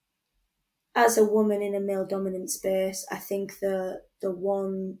 as a woman in a male-dominant space, I think the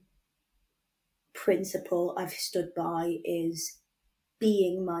one principle I've stood by is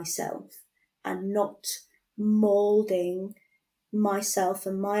being myself and not moulding myself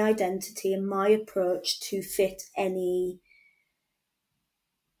and my identity and my approach to fit any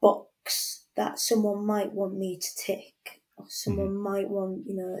box that someone might want me to tick, or someone might want,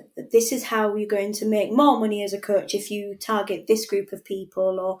 that this is how you're going to make more money as a coach if you target this group of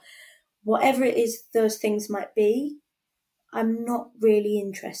people, or whatever it is those things might be. I'm not really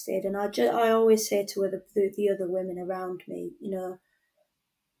interested, and I always say to the other women around me,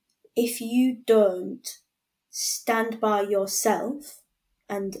 if you don't stand by yourself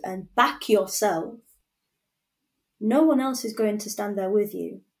and back yourself, no one else is going to stand there with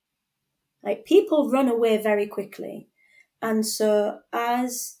you. Like, people run away very quickly. And so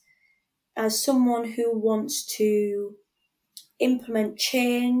as someone who wants to implement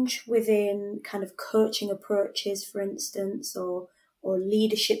change within kind of coaching approaches, for instance, or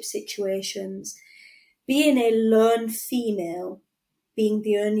leadership situations, being a lone female, being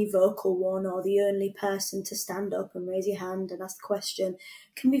the only vocal one or the only person to stand up and raise your hand and ask the question,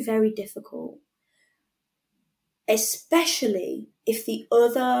 can be very difficult. Especially if the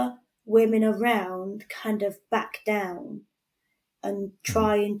other women around kind of back down and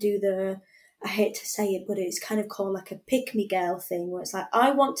try and do the, I hate to say it, but it's kind of called like a pick-me-girl thing, where it's like,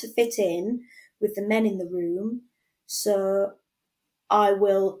 I want to fit in with the men in the room, so I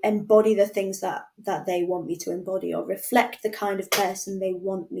will embody the things that they want me to embody, or reflect the kind of person they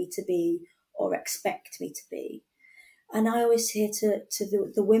want me to be or expect me to be. And I always say to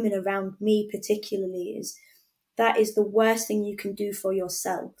the women around me particularly, is that is the worst thing you can do for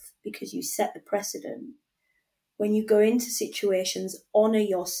yourself, because you set the precedent. When you go into situations, honour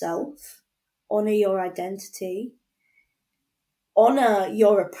yourself, honour your identity, honour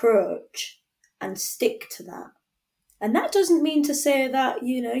your approach, and stick to that. And that doesn't mean to say that,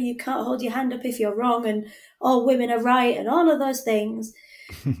 you can't hold your hand up if you're wrong and all women are right and all of those things.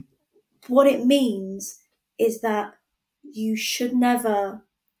 What it means is that you should never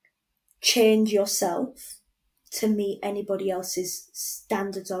change yourself to meet anybody else's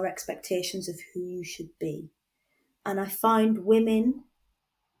standards or expectations of who you should be. And I find women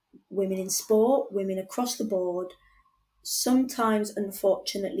in sport, women across the board, sometimes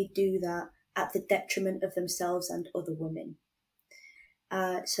unfortunately do that at the detriment of themselves and other women.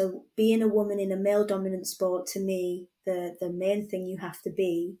 So being a woman in a male-dominant sport, to me, the main thing you have to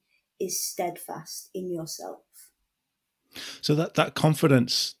be is steadfast in yourself. So that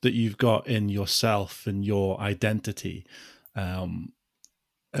confidence that you've got in yourself and your identity, and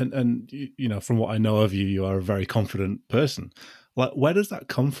from what I know of you, you are a very confident person. Like, where does that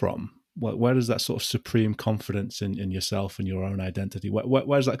come from? Where does that sort of supreme confidence in yourself and your own identity? Where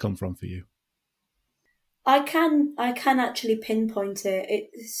does that come from for you? I can actually pinpoint it.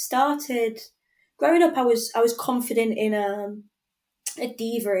 It started growing up. I was confident in a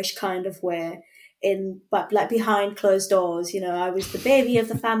diva-ish kind of way, but like behind closed doors. I was the baby of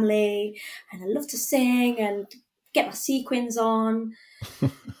the family, and I loved to sing and get my sequins on.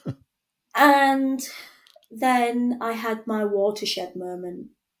 And then I had my watershed moment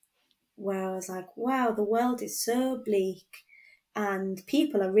where I was like, wow, the world is so bleak and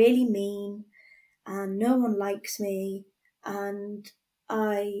people are really mean and no one likes me. And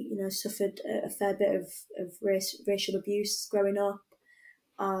I, suffered a fair bit of racial abuse growing up.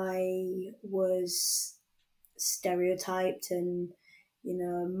 I was stereotyped and,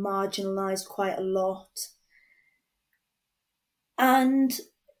 marginalized quite a lot. And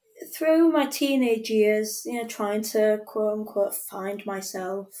through my teenage years, trying to quote unquote find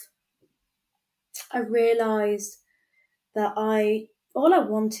myself, I realized that all I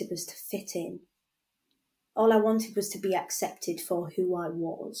wanted was to fit in. All I wanted was to be accepted for who I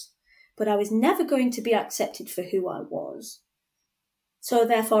was. But I was never going to be accepted for who I was. So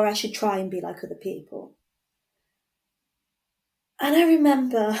therefore I should try and be like other people. And I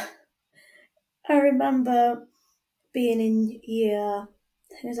remember being in year, I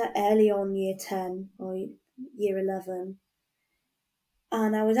think it was like early on year 10 or year 11.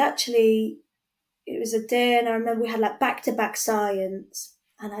 And I was actually, it was a day, and I remember we had like back-to-back science,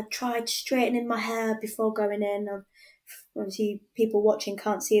 and I tried straightening my hair before going in. Obviously people watching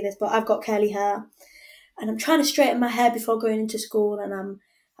can't see this, but I've got curly hair, and I'm trying to straighten my hair before going into school, and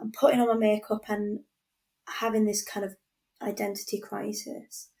I'm putting on my makeup and having this kind of identity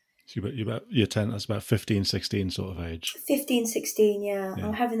crisis. So you're 10, that's about 15, 16 sort of age. 15, 16, yeah.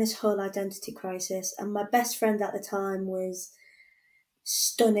 I'm having this whole identity crisis, and my best friend at the time was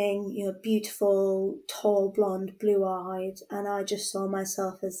stunning, beautiful, tall, blonde, blue-eyed, and I just saw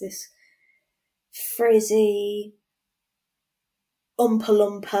myself as this frizzy,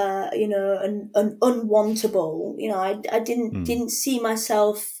 umpa-lumpa, and unwantable. I didn't see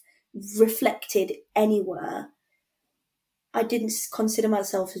myself reflected anywhere. I didn't consider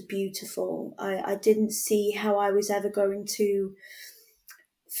myself as beautiful. I didn't see how I was ever going to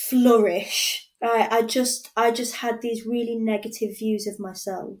flourish. I just had these really negative views of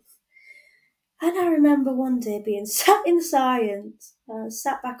myself. And I remember one day being sat in science,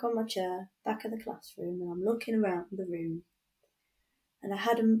 sat back on my chair, back of the classroom, and I'm looking around the room. And I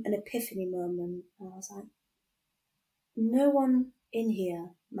had an epiphany moment. And I was like, no one in here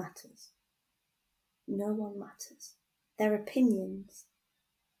matters. No one matters. Their opinions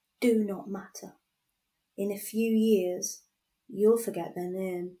do not matter. In a few years, you'll forget their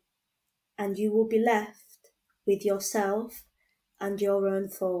name, and you will be left with yourself and your own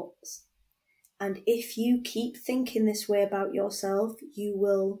thoughts. And if you keep thinking this way about yourself, you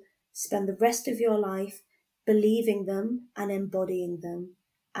will spend the rest of your life believing them and embodying them.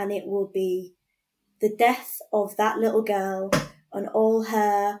 And it will be the death of that little girl and all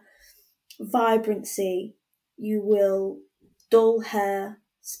her vibrancy. You will dull her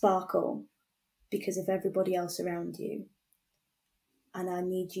sparkle because of everybody else around you. And I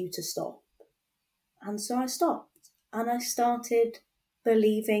need you to stop. And so I stopped, and I started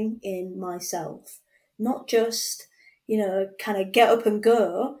believing in myself. Not just, kind of get up and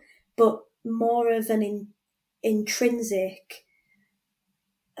go, but more of an intrinsic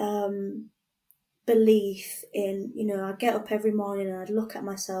belief in, I get up every morning and I'd look at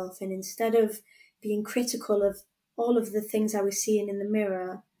myself, and instead of being critical of all of the things I was seeing in the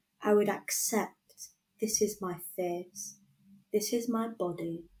mirror, I would accept, this is my face, this is my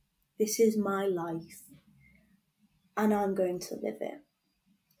body, this is my life, and I'm going to live it.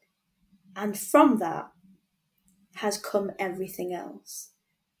 And from that has come everything else,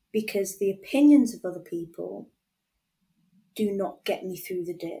 because the opinions of other people do not get me through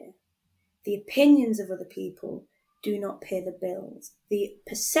the day. The opinions of other people do not pay the bills. The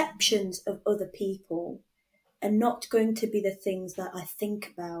perceptions of other people are not going to be the things that I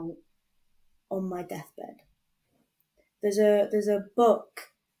think about on my deathbed. There's a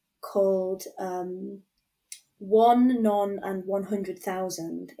book called One, None, and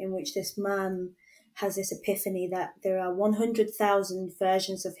 100,000, in which this man has this epiphany that there are 100,000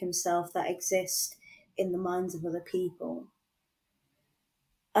 versions of himself that exist in the minds of other people.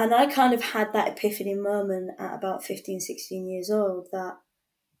 And I kind of had that epiphany moment at about 15, 16 years old, that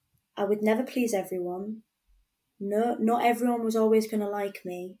I would never please everyone. No, not everyone was always going to like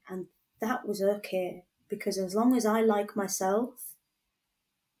me, and that was okay, because as long as I like myself,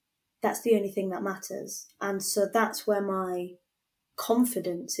 that's the only thing that matters. And so that's where my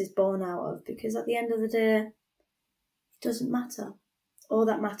confidence is born out of, because at the end of the day, it doesn't matter. All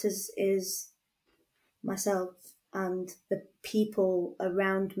that matters is myself and the people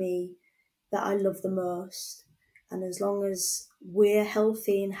around me that I love the most. And as long as we're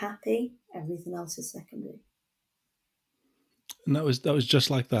healthy and happy, everything else is secondary. And that was just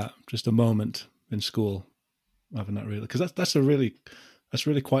like that, just a moment in school, having that really, because that's really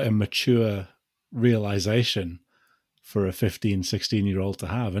quite a mature realization for a 15, 16-year-old to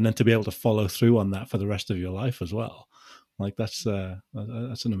have, and then to be able to follow through on that for the rest of your life as well. Like that's an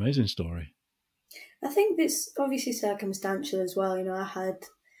amazing story. I think it's obviously circumstantial as well. I had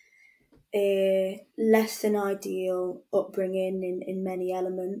a less than ideal upbringing in many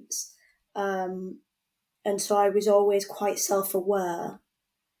elements. And so I was always quite self-aware.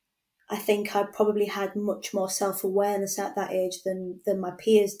 I think I probably had much more self-awareness at that age than my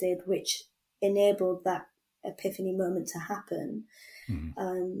peers did, which enabled that epiphany moment to happen.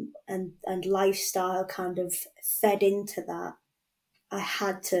 Mm-hmm. And lifestyle kind of fed into that. I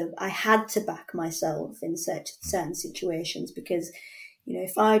had to back myself in certain situations, because,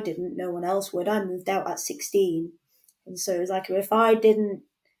 if I didn't, no one else would. I moved out at 16. And so it was like, if I didn't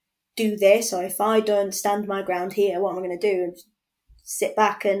do this, or if I don't stand my ground here, what am I going to do? Sit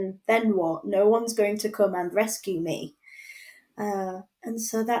back, and then what? No one's going to come and rescue me. And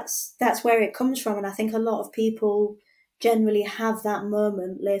so that's where it comes from. And I think a lot of people generally have that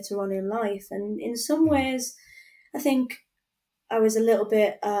moment later on in life. And in some ways, I think I was a little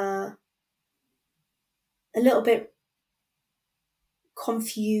bit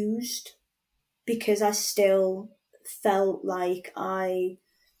confused, because I still felt like I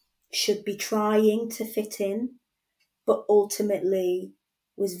should be trying to fit in, but ultimately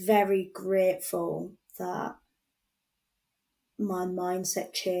was very grateful that my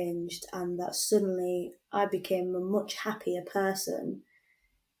mindset changed and that suddenly I became a much happier person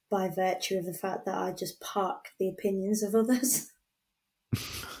by virtue of the fact that I just parked the opinions of others.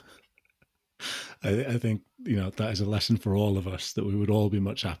 I think, that is a lesson for all of us, that we would all be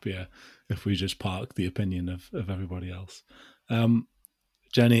much happier if we just parked the opinion of everybody else.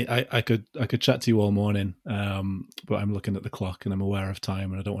 Jenny, I could chat to you all morning, but I'm looking at the clock and I'm aware of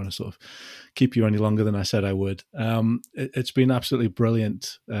time, and I don't want to sort of keep you any longer than I said I would. It's been absolutely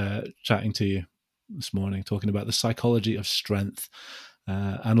brilliant chatting to you this morning, talking about the psychology of strength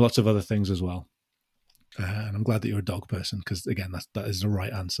and lots of other things as well. And I'm glad that you're a dog person, because again, that is the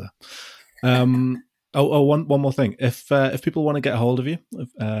right answer. One more thing. If people want to get a hold of you,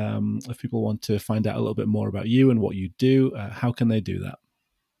 if people want to find out a little bit more about you and what you do, how can they do that?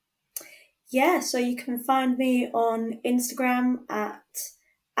 Yeah, so you can find me on Instagram at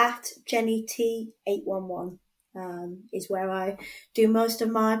JennyT811 is where I do most of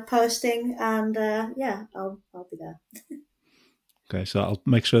my posting, and I'll be there. Okay, so I'll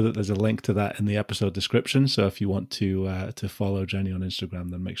make sure that there's a link to that in the episode description. So if you want to follow Jenny on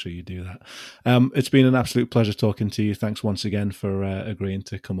Instagram, then make sure you do that. It's been an absolute pleasure talking to you. Thanks once again for agreeing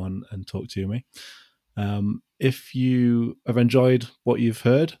to come on and talk to me. If you have enjoyed what you've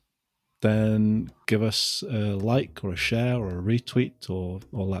heard, then give us a like or a share or a retweet or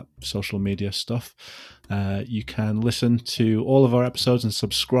all that social media stuff. You can listen to all of our episodes and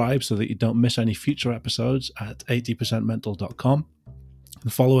subscribe so that you don't miss any future episodes at 80percentmental.com.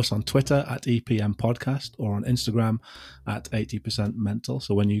 And follow us on Twitter at EPM Podcast or on Instagram at 80percentmental.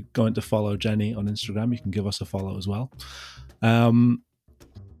 So when you go in to follow Jenny on Instagram, you can give us a follow as well. And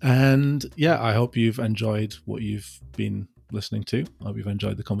yeah, I hope you've enjoyed what you've been listening to. I hope you've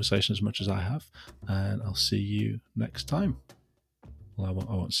enjoyed the conversation as much as I have. And I'll see you next time. Well, I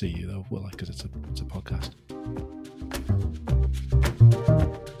won't see you though, will I? Because it's a podcast.